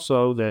too.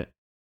 Also that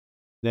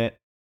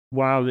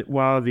while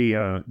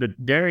the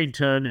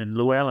Darrington and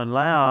Llewellyn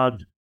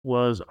Loud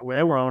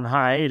they were on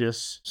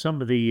hiatus,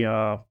 some of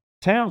the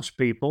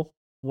townspeople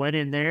went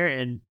in there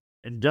and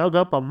dug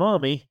up a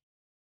mummy.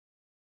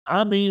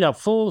 I mean, a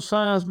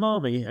full-size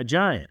mummy, a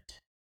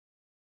giant.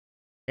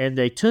 And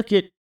they took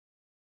it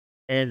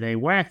and they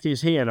whacked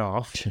his head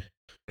off.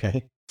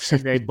 Okay.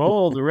 And they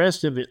boiled the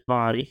rest of his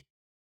body.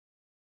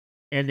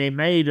 And they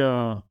made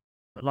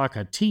like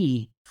a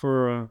tea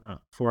for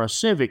a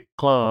civic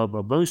club,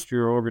 a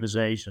booster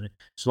organization.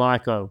 It's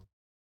like for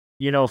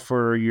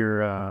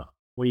your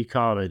what do you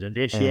call it,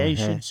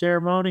 initiation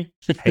ceremony?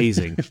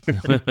 Hazing.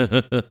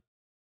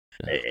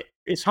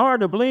 It's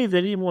hard to believe that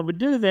anyone would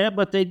do that,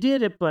 but they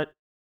did it. But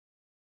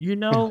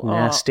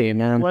nasty,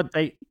 man.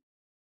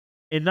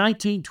 In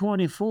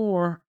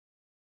 1924,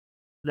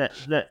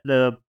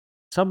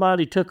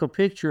 somebody took a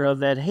picture of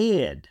that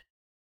head.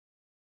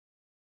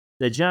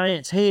 the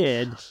giant's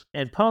head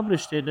and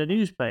published it in the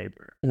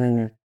newspaper.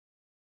 Mhm.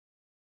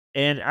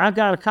 And I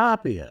got a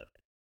copy of it.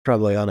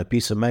 Probably on a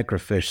piece of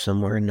microfiche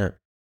somewhere in there.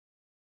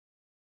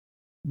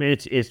 I mean,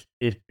 it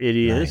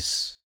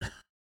is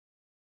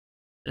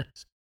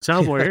Nice.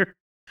 somewhere,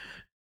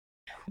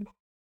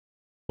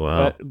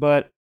 Wow.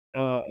 but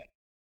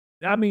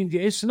I mean,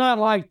 it's not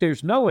like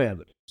there's no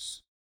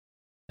evidence.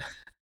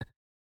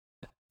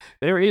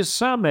 There is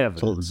some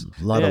It's evidence.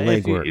 a lot of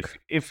legwork.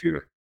 If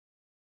you're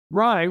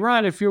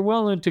right, if you're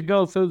willing to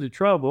go through the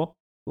trouble,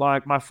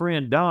 like my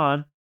friend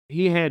Don,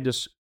 he had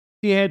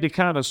to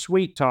kind of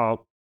sweet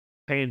talk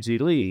Pansy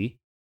Lee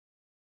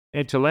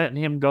into letting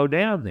him go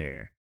down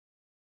there.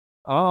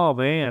 Oh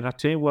man, I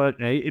tell you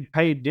what, it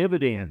paid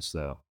dividends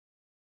though.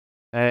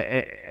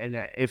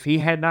 And if he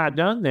had not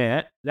done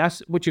that, that's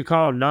what you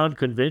call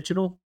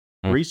non-conventional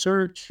Mm.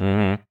 research,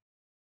 Mm-hmm.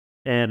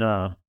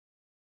 and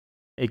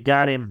it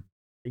got him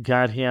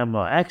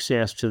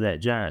access to that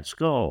giant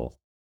skull.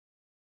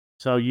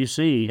 So you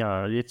see,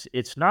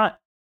 it's not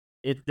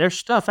there's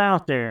stuff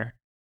out there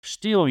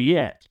still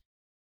yet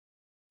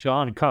to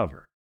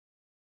uncover.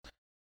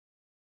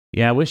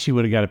 Yeah, I wish you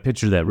would have got a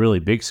picture of that really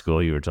big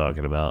skull you were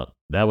talking about.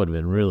 That would have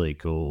been really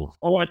cool.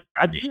 Oh,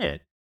 I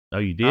did. Oh,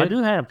 you I did?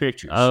 do have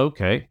pictures. Oh,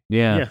 okay.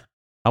 Yeah. Yeah.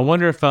 I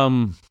wonder if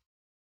that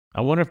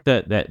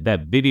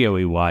video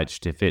we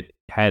watched, if it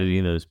had any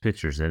of those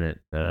pictures in it.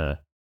 I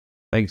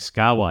think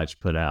Skywatch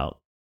put out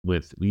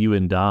with you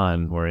and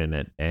Don were in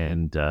it,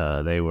 and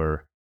they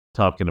were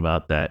talking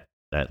about that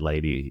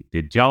lady.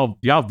 Did y'all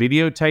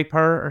videotape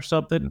her or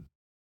something?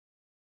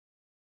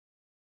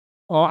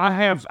 Oh, I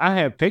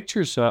have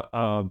pictures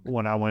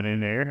when I went in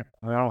there.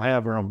 I don't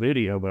have her on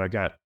video, but I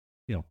got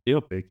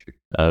still pictures.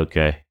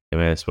 Okay. I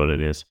mean, that's what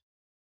it is.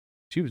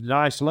 She was a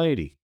nice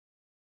lady.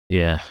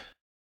 Yeah.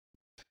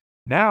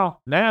 Now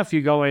if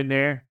you go in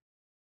there,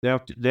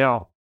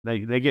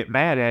 they get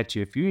mad at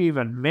you if you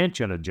even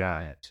mention a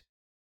giant.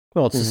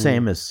 Well, it's the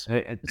same as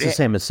It's the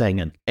same as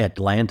saying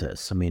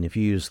Atlantis. I mean, if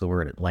you use the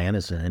word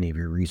Atlantis in any of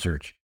your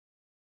research,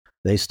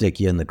 they stick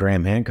you in the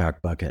Graham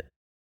Hancock bucket.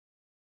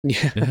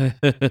 Yeah.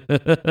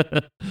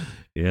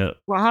 Yeah.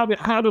 Well,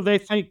 how do they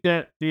think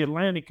that the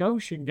Atlantic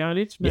Ocean got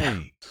its Yeah.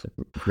 name?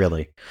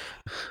 Really.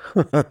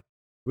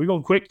 We're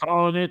gonna quit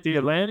calling it the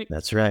Atlantic?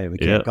 That's right. We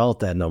Yeah. can't call it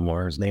that no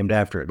more. It's named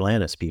after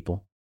Atlantis,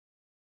 people.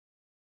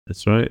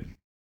 That's right.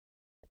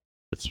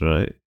 That's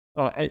right.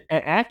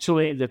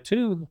 Actually,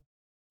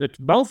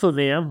 both of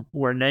them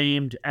were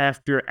named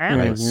after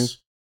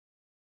Atlas,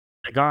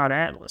 the god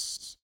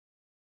Atlas.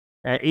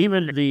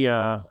 Even the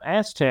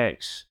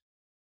Aztecs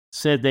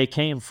said they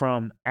came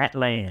from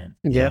Atlan.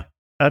 Yeah.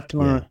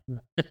 Atlan.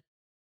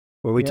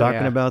 Were we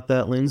talking Yeah. about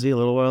that, Lindsay, a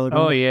little while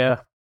ago? Oh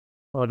yeah.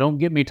 Well, don't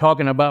get me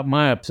talking about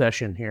my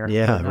obsession here.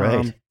 Yeah,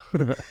 right.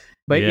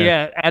 But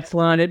Yeah. yeah,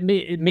 Atlan.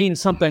 It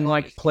means something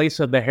like place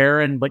of the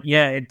heron. But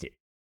yeah,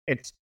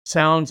 it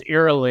sounds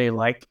eerily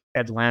like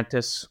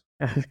Atlantis.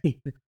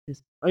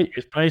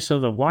 It's place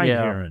of the white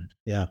Yeah. heron.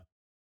 Yeah.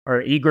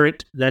 Or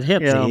egret. That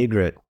helps. Yeah. The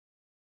egret.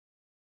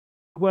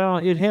 Well,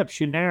 it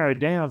helps you narrow it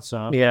down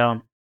some.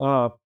 Yeah.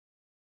 It's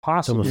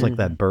Possibly. almost like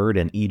that bird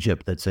in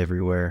Egypt that's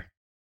everywhere.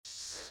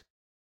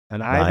 An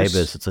The ibis.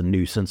 ibis. It's a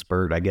nuisance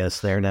bird, I guess,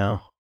 there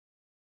now.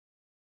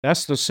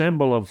 That's the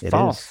symbol of It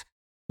Thoth,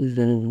 is.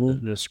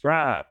 the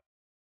scribe.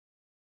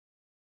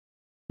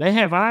 They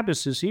have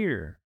ibises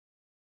here.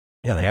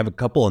 Yeah, they have a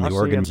couple in I the see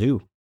Oregon 'em.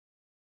 Zoo.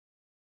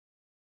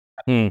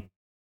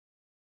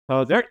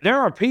 There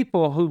are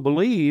people who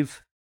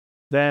believe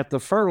that the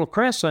Fertile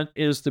Crescent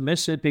is the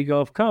Mississippi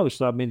Gulf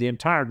Coast. I mean, the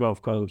entire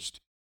Gulf Coast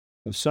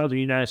of southern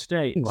United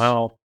States.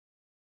 Wow.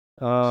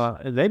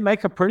 They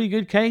make a pretty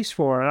good case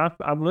for it.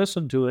 I've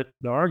listened to it,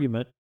 the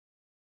argument,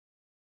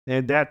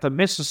 and that the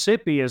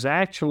Mississippi is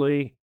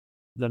actually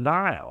the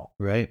Nile.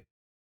 Right.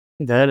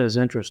 That is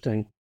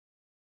interesting.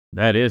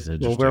 That is Well,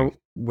 interesting.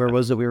 where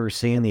was it we were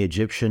seeing the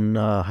Egyptian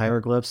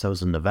hieroglyphs? That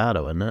was in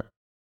Nevada, wasn't it?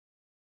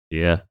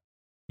 Yeah.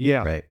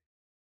 Yeah. Right.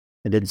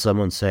 And didn't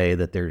someone say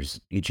that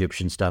there's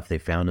Egyptian stuff they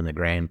found in the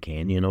Grand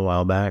Canyon a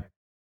while back?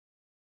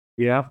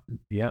 Yeah.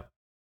 Yep.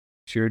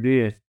 Sure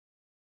did.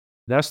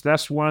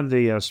 That's when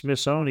the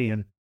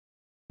Smithsonian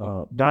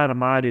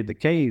dynamited the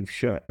cave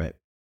shut. Right.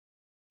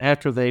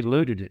 After they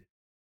looted it.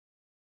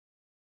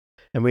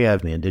 And we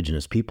have the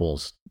indigenous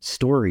peoples'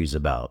 stories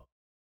about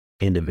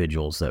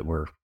individuals that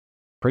were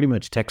pretty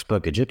much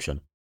textbook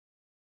Egyptian.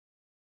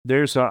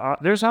 There's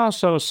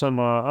also some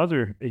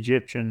other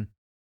Egyptian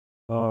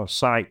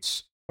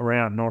sites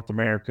around North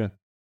America,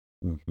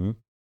 Mm-hmm.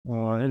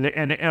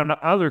 and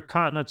other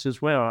continents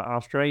as well.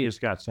 Australia's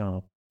got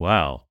some.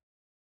 Wow.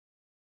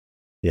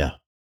 Yeah.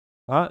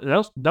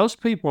 Those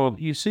people,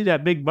 you see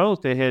that big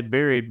boat they had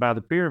buried by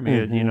the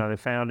pyramid. Mhm. They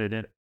found it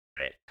in.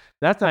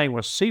 That thing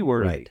was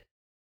seaworthy. Right.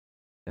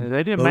 And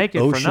they didn't make it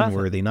for nothing. Ocean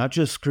worthy, not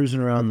just cruising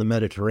around the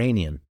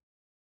Mediterranean.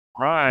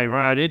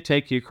 Right. It'd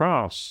take you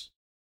across.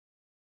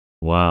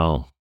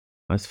 Wow.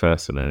 That's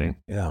fascinating.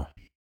 Yeah.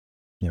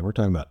 Yeah, we're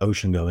talking about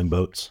ocean going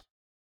boats.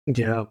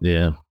 Yeah.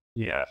 Yeah.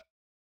 Yeah.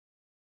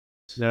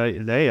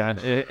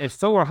 If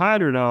Thor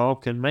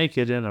Heyerdahl can make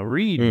it in a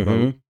reed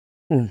boat,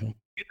 Mhm.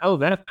 you know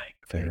that thing.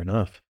 Fair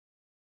enough.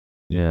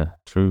 Yeah,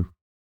 true.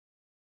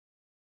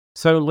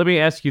 So let me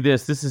ask you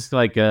this. This is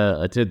like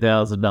a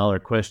 $10,000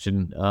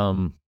 question.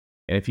 And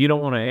if you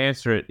don't want to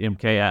answer it,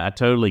 MK, I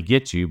totally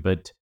get you.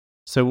 But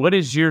so what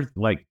is your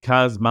like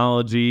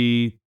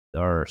cosmology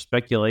or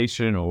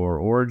speculation or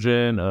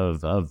origin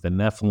of the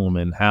Nephilim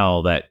and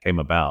how that came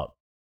about?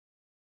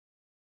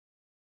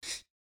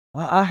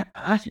 I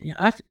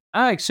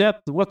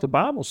accept what the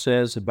Bible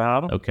says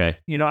about them. Okay.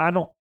 You know, I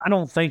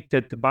don't think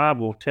that the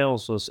Bible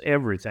tells us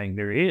everything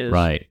there is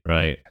Right.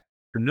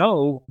 to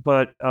know,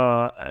 but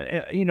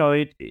you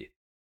know,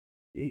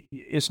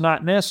 it's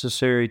not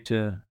necessary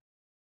to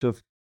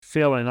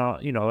fill in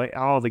all, you know,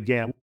 all the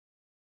gaps.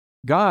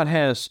 God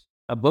has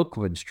a book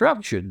of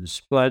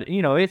instructions, but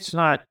you know, it's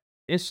not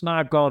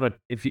going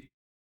to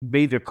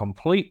be the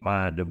complete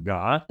mind of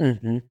God.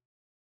 Mhm.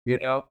 You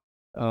know,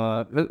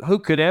 who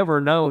could ever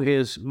know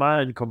His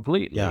mind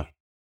completely? Yeah.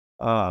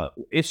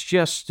 It's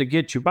just to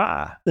get you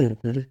by.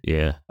 Mhm.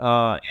 Yeah.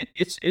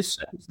 It's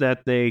says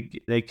that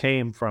they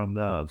came from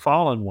the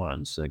fallen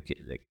ones that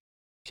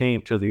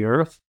came to the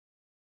earth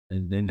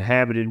and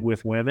inhabited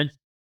with women.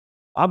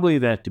 I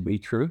believe that to be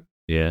true.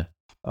 Yeah.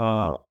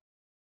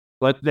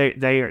 But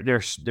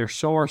their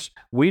source,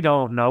 we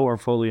don't know or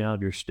fully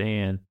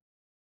understand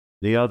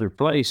the other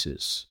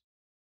places.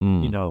 You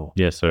Mm. know,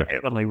 Yes, sir.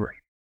 heavenly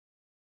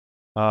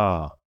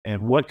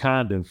and what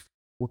kind of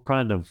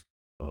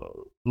uh,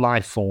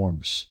 life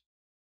forms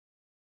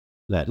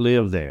that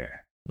live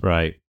there.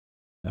 Right.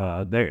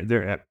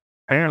 They're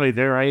apparently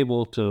they're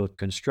able to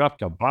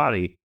construct a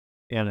body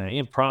in an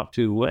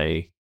impromptu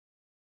way.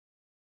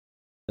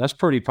 That's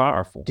pretty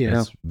powerful. Yeah.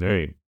 That's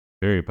very,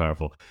 very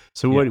powerful.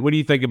 So Yeah. what do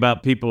you think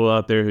about people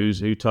out there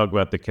who talk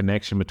about the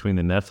connection between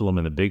the Nephilim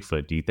and the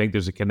Bigfoot? Do you think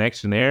there's a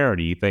connection there, or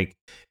do you think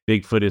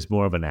Bigfoot is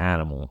more of an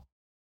animal?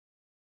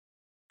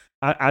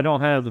 I don't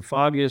have the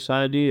foggiest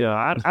idea.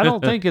 I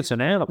don't think it's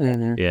an animal.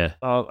 Mhm. Yeah.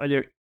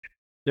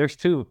 There's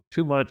too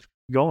much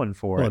going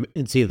for Well, it. I mean,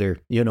 it's either,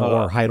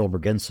 or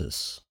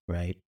Heidelbergensis,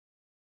 right?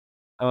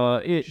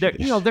 You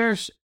know,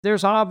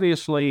 there's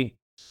obviously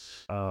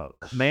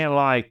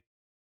man-like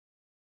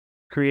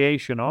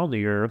creation on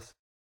the earth.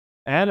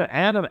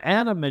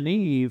 Adam and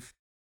Eve.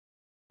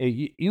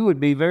 You would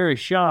be very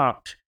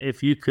shocked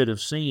if you could have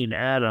seen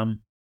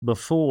Adam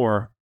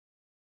before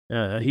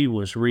he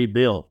was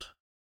rebuilt.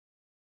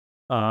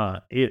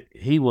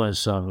 He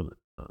was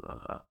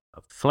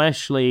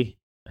fleshly.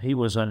 He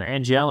was an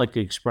angelic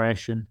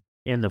expression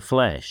in the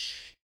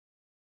flesh.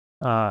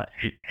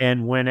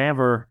 And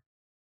whenever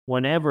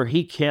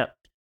he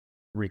kept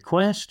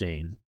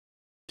requesting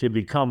to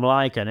become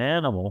like an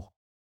animal,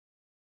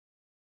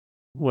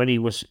 when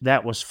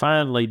that was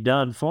finally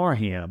done for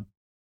him,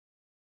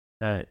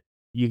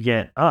 you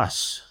get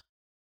us.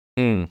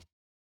 Mm.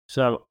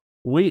 So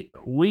we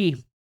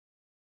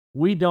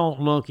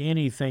don't look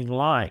anything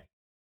like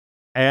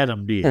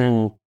Adam did.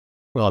 Mhm.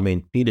 Well, I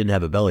mean, he didn't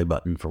have a belly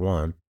button for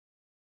one.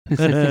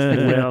 Well,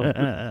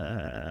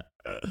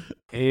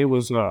 it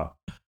was like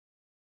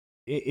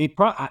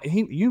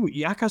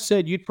I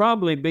said, you'd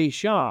probably be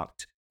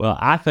shocked. Well,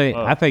 I think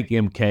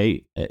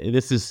MK.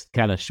 This is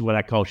kind of what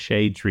I call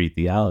shade tree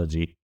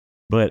theology,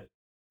 but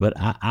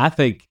I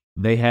think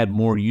they had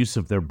more use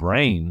of their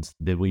brains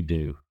than we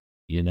do.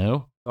 You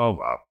know?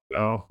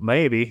 Oh,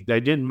 maybe they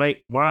didn't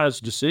make wise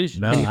decisions.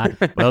 No.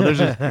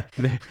 There's At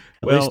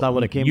least not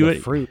when it came to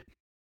fruit.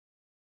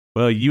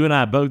 Well, you and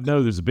I both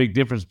know there's a big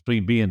difference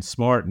between being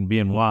smart and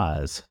being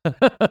wise.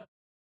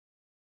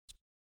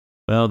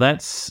 Well,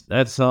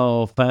 that's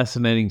all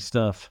fascinating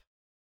stuff.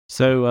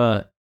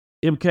 So,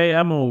 MK,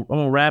 I'm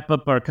gonna wrap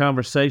up our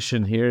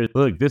conversation here.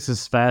 Look, this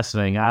is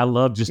fascinating. I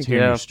love just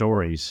hearing your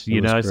stories.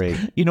 It was great.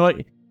 You know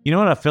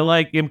what I feel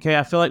like, MK?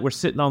 I feel like we're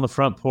sitting on the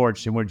front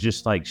porch and we're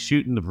just like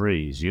shooting the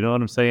breeze. You know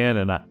what I'm saying?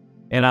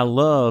 And I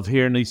love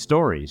hearing these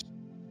stories.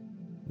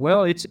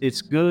 Well,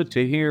 it's good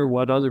to hear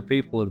what other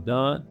people have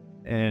done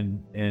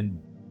and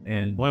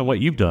Well, what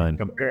you've done.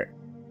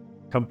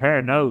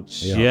 compare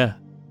notes. Yeah.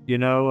 You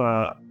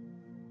know,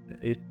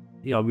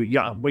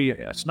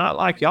 it's not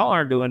like y'all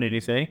aren't doing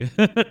anything.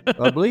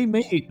 Believe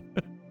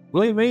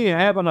me,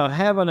 having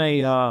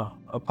a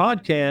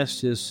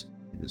podcast is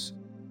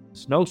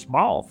no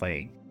small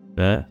thing.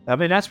 Yeah. I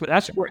mean, that's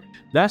where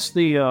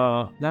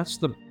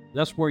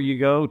you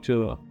go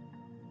to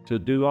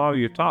do all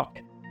your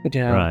talking.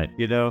 Yeah. Right.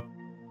 You know,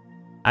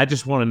 I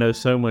just want to know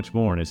so much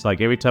more. And it's like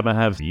every time I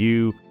have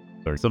you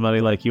or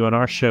somebody like you on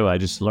our show, I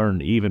just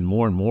learn even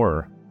more and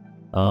more.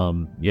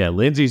 Yeah,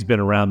 Lindsay's been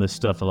around this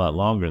stuff a lot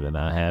longer than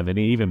I have, and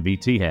even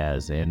BT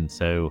has. And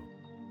so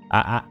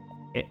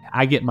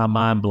I get my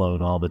mind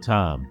blown all the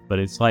time. But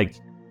it's like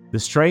the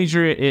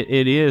stranger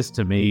it is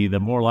to me, the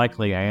more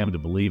likely I am to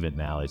believe it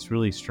now. It's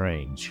really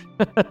strange.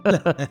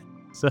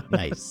 So,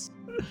 Nice.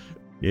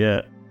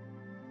 Yeah.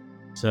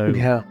 So,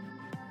 Yeah.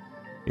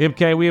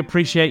 MK, we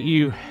appreciate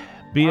you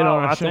being on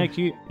our I show. thank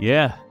you.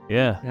 Yeah.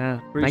 Yeah.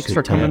 Thanks Appreciate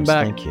for coming Times.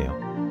 back. Thank you.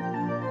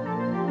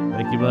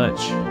 Thank you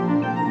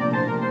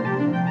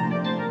much.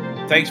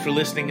 thanks for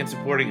listening and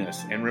supporting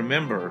us. And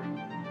remember,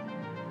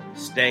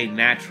 stay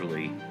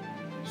naturally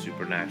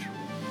supernatural.